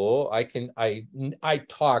available. I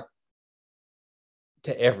talk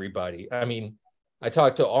to everybody. I mean, I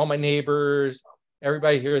talk to all my neighbors.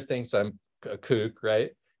 Everybody here thinks I'm a kook,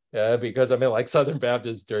 right? Because I'm in like Southern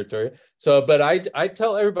Baptist territory. So, but I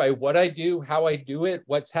tell everybody what I do, how I do it,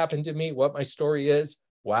 what's happened to me, what my story is.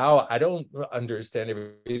 Wow, I don't understand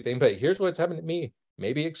everything, but here's what's happened to me.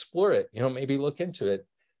 Maybe explore it, maybe look into it.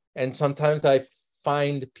 And sometimes I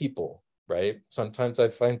find people, right? Sometimes I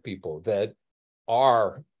find people that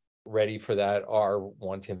are ready for that, are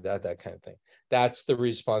wanting that kind of thing. That's the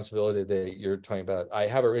responsibility that you're talking about. I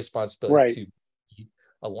have a responsibility to be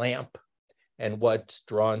a lamp, and what's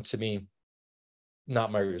drawn to me,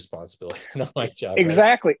 not my responsibility, not my job.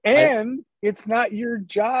 Exactly. Right? And it's not your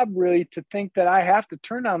job really to think that I have to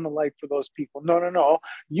turn on the light for those people. No.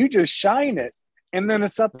 You just shine it. And then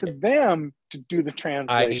it's up to them to do the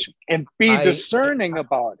translation and be discerning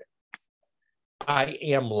about it. I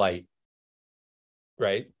am light,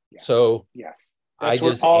 right? Yeah. So yes, that's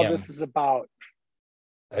what all this is about.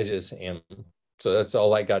 I just am. So that's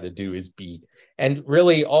all I got to do is be. And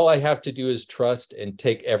really all I have to do is trust and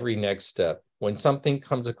take every next step. When something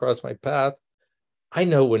comes across my path, I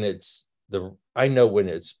know when it's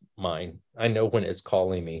mine. I know when it's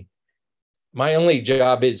calling me. My only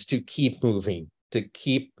job is to keep moving, to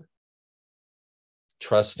keep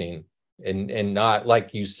trusting and not,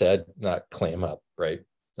 like you said, not clam up, right?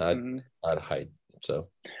 Not hide. So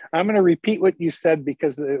I'm going to repeat what you said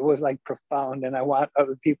because it was like profound, and I want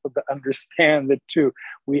other people to understand that too.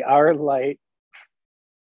 We are light.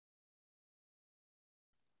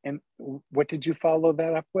 And what did you follow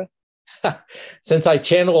that up with? Since I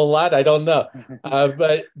channel a lot, I don't know.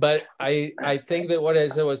 But I think that what I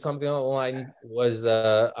said was something along the line was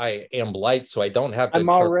I am light, so I don't have to. I'm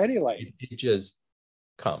already light. It just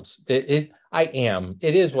comes. I am.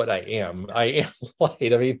 It is what I am. I am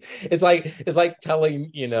light. I mean, it's like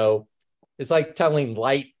telling, it's like telling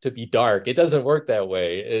light to be dark. It doesn't work that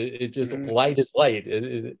way. It just light is light.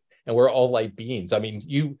 And we're all light beings. I mean,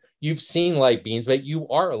 you've seen light beings, but you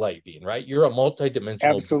are a light being, right? You're a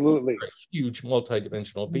multidimensional absolutely being, a huge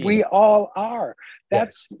multidimensional being. We all are.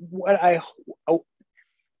 That's what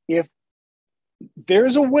if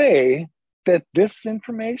there's a way that this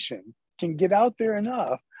information can get out there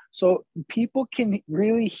enough so people can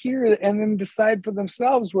really hear it and then decide for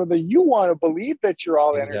themselves whether you want to believe that you're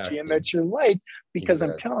all energy and that you're light, because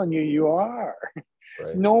I'm telling you, you are.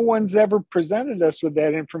 Right. No one's ever presented us with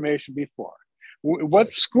that information before.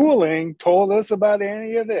 What schooling told us about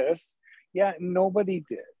any of this? Yeah, nobody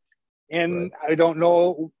did. And I don't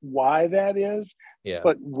know why that is,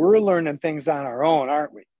 but we're learning things on our own,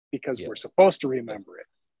 aren't we? Because we're supposed to remember it.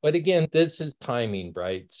 But again, this is timing,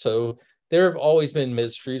 right? So there have always been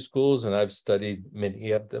mystery schools, and I've studied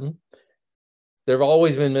many of them. There have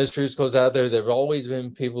always been mystery schools out there. There have always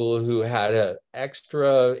been people who had an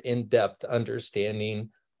extra in-depth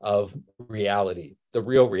understanding of reality, the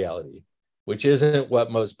real reality. which isn't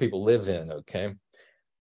what most people live in, okay?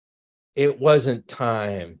 It wasn't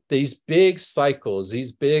time. These big cycles,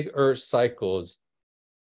 these big earth cycles,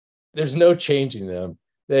 there's no changing them.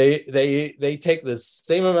 They take the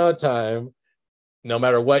same amount of time no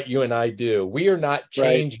matter what you and I do. We are not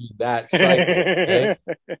changing that cycle, okay?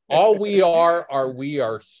 All we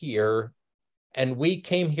are here, and we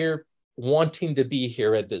came here wanting to be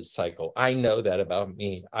here at this cycle. I know that about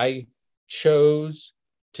me. I chose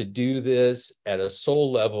to do this at a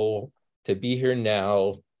soul level, to be here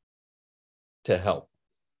now, to help,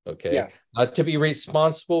 okay? Yes. Not to be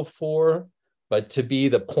responsible for, but to be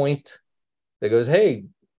the point that goes, hey,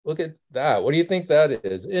 look at that. What do you think that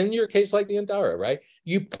is? In your case, like the Andara, right?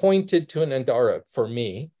 You pointed to an Andara for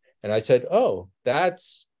me, and I said, oh,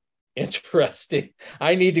 that's interesting.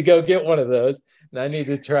 I need to go get one of those, and I need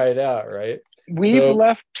to try it out, right? We've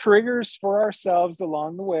left triggers for ourselves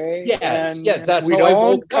along the way. Yes, and, yes, that's we how I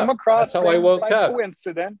don't woke come up. across that's how I woke by up.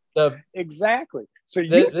 coincidence. Exactly. So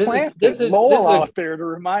you this planted is Lowell out there to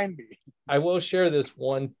remind me. I will share this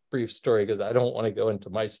one brief story because I don't want to go into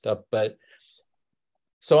my stuff, but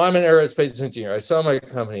so I'm an aerospace engineer. I sell my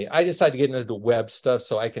company. I decided to get into web stuff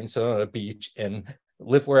so I can sit on a beach and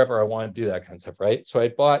live wherever I want to do that kind of stuff, right? So I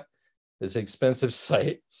bought this expensive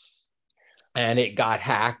site, and it got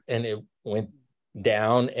hacked and it went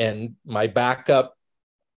down, and my backup,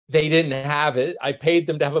 they didn't have it. I paid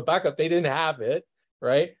them to have a backup. They didn't have it,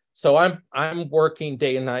 right? So I'm working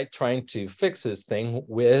day and night trying to fix this thing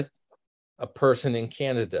with a person in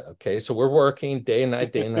Canada, okay? So we're working day and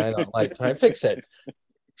night all night trying to fix it.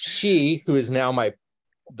 She, who is now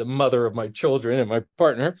the mother of my children and my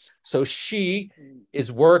partner, so she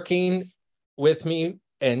is working with me,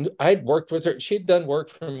 and I'd worked with her. She'd done work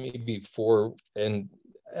for me before, and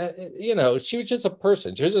she was just a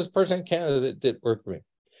person. She was this person in Canada that did work for me.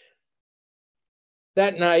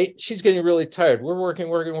 That night, she's getting really tired. We're working.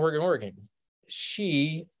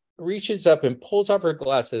 She reaches up and pulls off her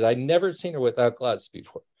glasses. I'd never seen her without glasses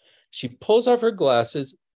before. She pulls off her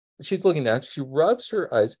glasses. She's looking down. She rubs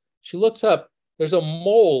her eyes. She looks up. There's a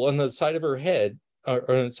mole on the side of her head, or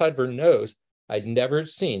on the side of her nose, I'd never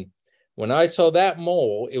seen. When I saw that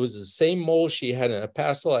mole, it was the same mole she had in a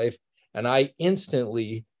past life, and I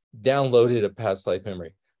instantly downloaded a past life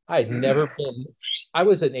memory. I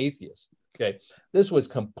was an atheist, okay? This was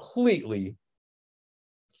completely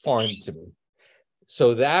foreign to me.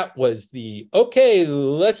 So that was okay,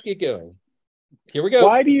 let's get going. Here we go.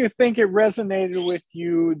 Why do you think it resonated with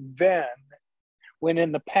you then, when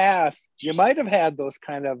in the past you might have had those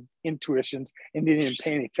kind of intuitions and didn't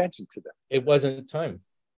pay any attention to them? It wasn't time.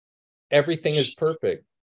 Everything is perfect.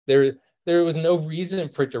 There was no reason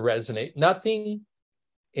for it to resonate. Nothing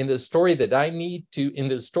in the story that I need to, in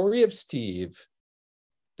the story of Steve,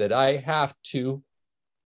 that I have to,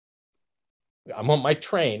 I'm on my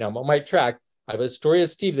train, I'm on my track. I have a story of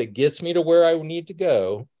Steve that gets me to where I need to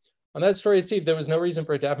go. On that story of Steve, there was no reason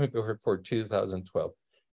for it to happen before 2012.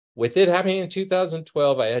 With it happening in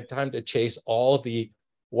 2012, I had time to chase all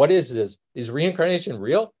what is this? Is reincarnation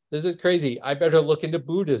real? This is crazy. I better look into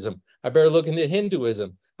Buddhism. I better look into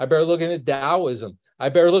Hinduism. I better look into Taoism. I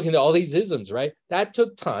better look into all these isms, right? That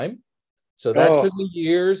took time. So that took me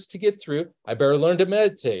years to get through. I better learn to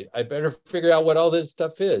meditate. I better figure out what all this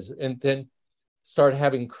stuff is, and then start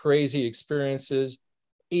having crazy experiences,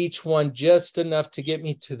 each one just enough to get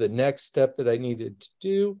me to the next step that I needed to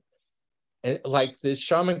do. And like this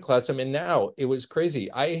shaman class I'm in now, it was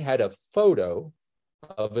crazy. I had a photo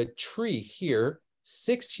of a tree here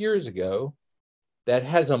 6 years ago that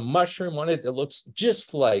has a mushroom on it that looks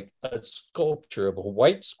just like a sculpture of a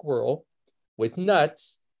white squirrel with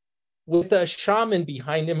nuts, with a shaman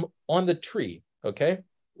behind him on the tree, okay?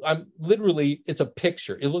 It's a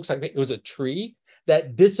picture. It looks like it was a tree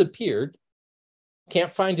that disappeared.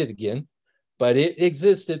 Can't find it again, but it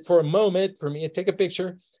existed for a moment for me to take a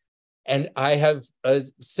picture, and I have a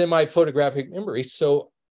semi-photographic memory.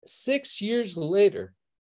 So 6 years later,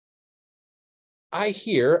 I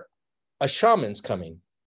hear a shaman's coming,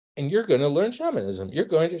 and you're going to learn shamanism. You're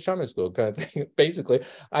going to shaman school, kind of thing. Basically,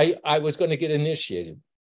 I was going to get initiated.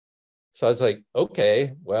 So I was like,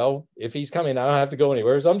 okay, well, if he's coming, I don't have to go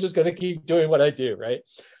anywhere. So I'm just going to keep doing what I do, right?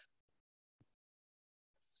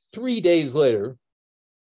 3 days later,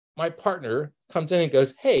 my partner comes in and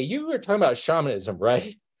goes, hey, you were talking about shamanism,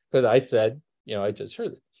 right? Because I said, I just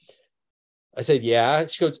heard it. I said, yeah.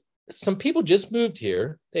 She goes, some people just moved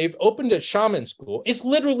here. They've opened a shaman school. It's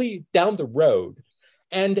literally down the road.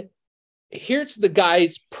 And here's the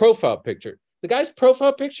guy's profile picture. The guy's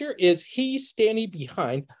profile picture is he standing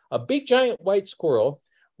behind a big giant white squirrel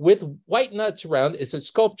with white nuts around. It's a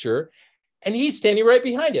sculpture. And he's standing right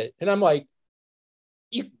behind it. And I'm like,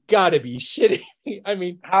 you gotta be shitting me. I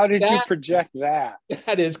mean, how did you project that?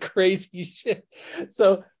 That is crazy shit.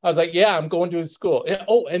 So I was like, yeah, I'm going to a school.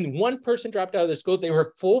 Oh, and one person dropped out of the school. They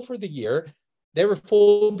were full for the year. They were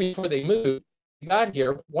full before they moved. Got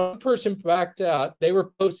here, one person backed out. They were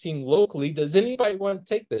posting locally, does anybody want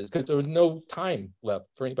to take this? Because there was no time left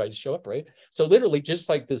for anybody to show up, right? So literally, just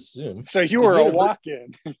like this Zoom. So you were a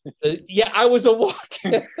walk-in. Yeah, I was a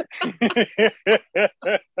walk-in.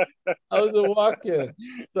 I was a walk-in.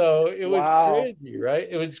 So it was crazy, right?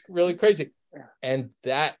 It was really crazy. And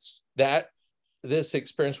this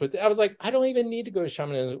experience with, I was like, I don't even need to go to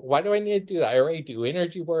shamanism. Why do I need to do that? I already do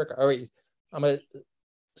energy work. I'm a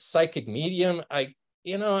psychic medium. I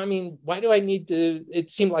mean, why do I need to? It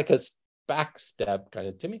seemed like a backstep kind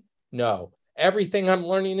of to me. No, everything I'm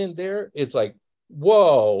learning in there, it's like,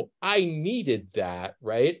 whoa, I needed that,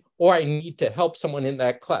 right? Or I need to help someone in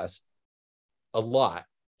that class a lot.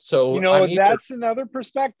 So that's another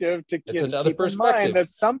perspective to keep in mind, that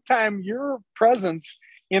sometimes your presence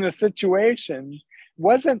in a situation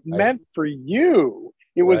wasn't meant for you.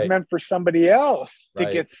 It was meant for somebody else to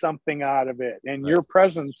get something out of it. And your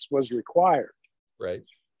presence was required. Right.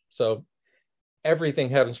 So everything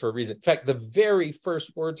happens for a reason. In fact, the very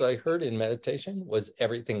first words I heard in meditation was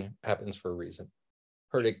everything happens for a reason.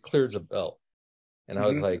 Heard it clear as a bell. And I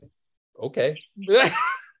was like, okay.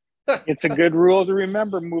 It's a good rule to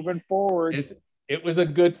remember moving forward. It was a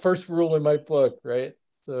good first rule in my book, right?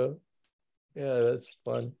 So yeah, that's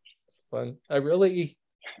fun. I really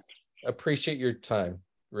appreciate your time,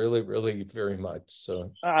 really, really very much.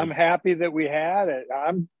 So I'm happy that we had it.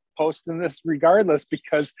 I'm posting this regardless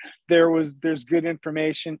because there's good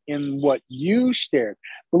information in what you shared.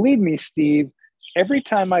 Believe me, Steve, every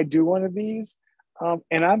time I do one of these,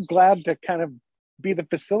 and I'm glad to kind of be the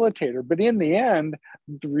facilitator, but in the end,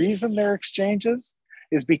 the reason they're exchanges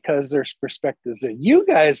is because there's perspectives that you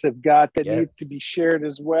guys have got that need to be shared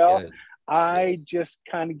as well. I just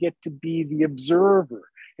kind of get to be the observer.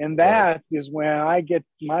 And that is when I get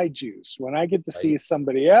my juice. When I get to see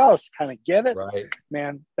somebody else kind of get it,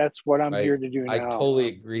 man, that's what I'm here to do now. I totally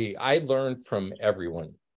agree. I learned from everybody.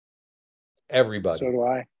 So do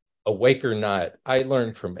I. Awake or not, I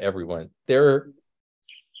learned from everyone.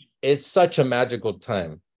 It's such a magical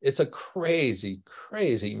time. It's a crazy,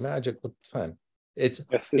 crazy magical time. If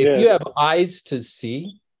you have eyes to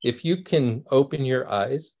see, if you can open your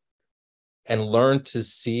eyes and learn to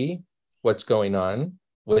see what's going on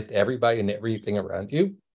with everybody and everything around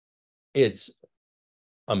you, it's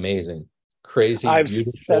amazing, crazy,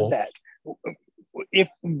 beautiful. Said that. If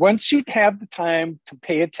once you have the time to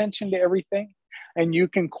pay attention to everything and you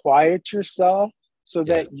can quiet yourself so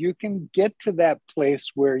that you can get to that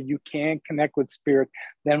place where you can connect with spirit,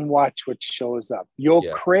 then watch what shows up. You'll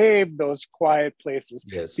crave those quiet places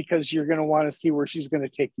because you're going to want to see where she's going to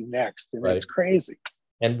take you next. And it's crazy.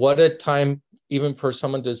 And what a time even for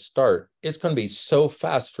someone to start. It's going to be so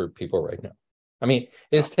fast for people right now. I mean,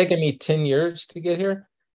 it's taken me 10 years to get here.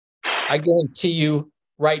 I guarantee you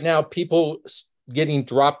right now, people getting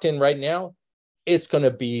dropped in right now, it's going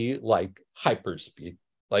to be like hyper speed.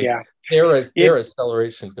 Like their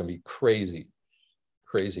acceleration is going to be crazy,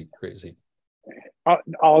 crazy, crazy.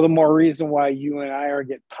 All the more reason why you and I are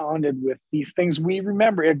getting pounded with these things. We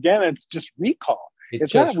remember, again, it's just recall.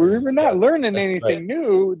 We're not learning anything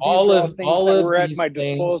new. These all are all things that were at my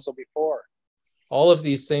disposal before. All of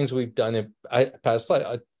these things we've done in past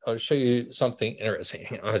slide. I'll show you something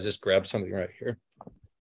interesting. I'll just grab something right here.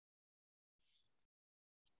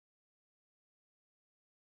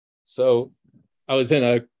 So I was in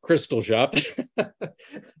a crystal shop.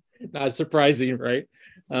 Not surprising, right?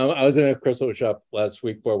 I was in a crystal shop last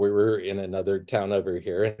week while we were in another town over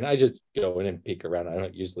here, and I just go in and peek around. I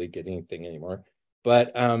don't usually get anything anymore.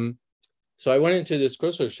 But so I went into this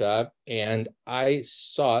crystal shop and I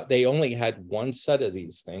saw they only had one set of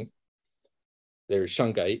these things. They're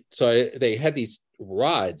shungite. So they had these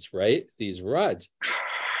rods, right? These rods.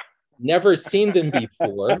 Never seen them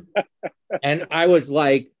before. And I was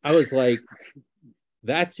like,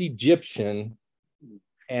 that's Egyptian.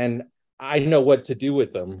 And I know what to do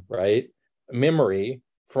with them, right? Memory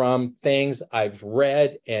from things I've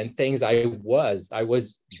read and things I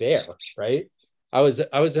was there, right? I was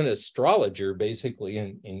an astrologer basically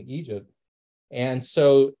in Egypt. And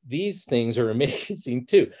so these things are amazing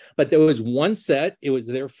too. But there was one set, it was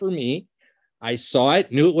there for me. I saw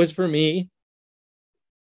it, knew it was for me.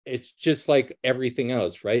 It's just like everything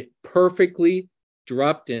else, right? Perfectly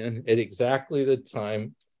dropped in at exactly the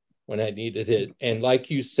time when I needed it. And like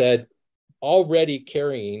you said, already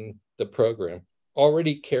carrying the program,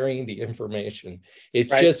 already carrying the information. It's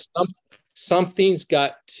just something's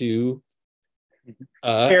got to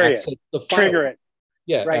Carry access it, the file. trigger it.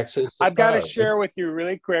 Yeah, Right. access the I've got to file. share with you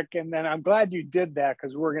really quick, and then I'm glad you did that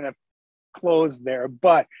because we're going to close there.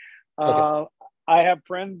 But Okay. I have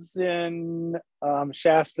friends in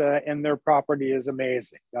Shasta, and their property is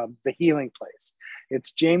amazing. The Healing Place.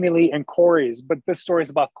 It's Jamie Lee and Corey's, but this story is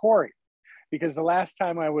about Corey because the last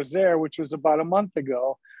time I was there, which was about a month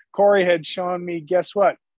ago, Corey had shown me, guess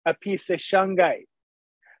what? A piece of shungite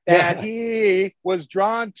that Yeah. he was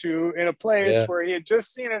drawn to in a place Yeah. where he had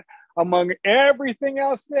just seen it among everything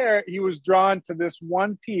else there. He was drawn to this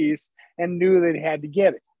one piece and knew that he had to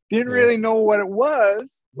get it. Didn't Yeah. really know what it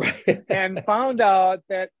was, Right. and found out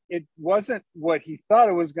that it wasn't what he thought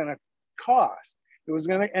it was going to cost. It was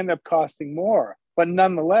going to end up costing more. But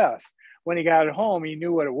nonetheless, when he got it home, he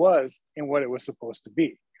knew what it was and what it was supposed to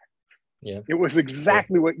be. Yeah. It was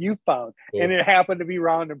exactly what you found. Cool. And it happened to be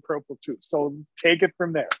round and purple too. So take it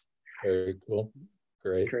from there. Very cool.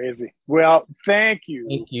 Great. Crazy. Well, thank you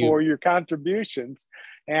Thank you. for your contributions.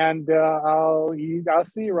 And I'll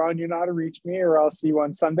see you around. You know how to reach me, or I'll see you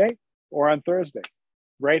on Sunday or on Thursday,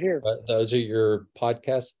 right here. Those are your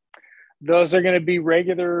podcasts? Those are going to be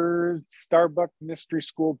regular Starbuck Mystery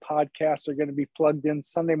School podcasts. Are going to be plugged in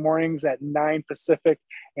Sunday mornings at 9 Pacific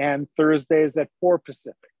and Thursdays at 4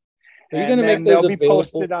 Pacific. Are you going to make they'll those be available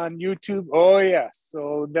posted on YouTube. Oh, yes.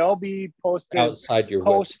 So they'll be posted outside your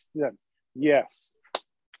website? Yes.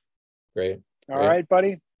 Great. All right,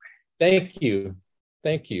 buddy. Thank you.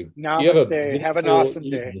 Thank you. Namaste. Have an awesome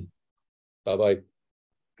day. Bye-bye.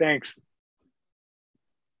 Thanks.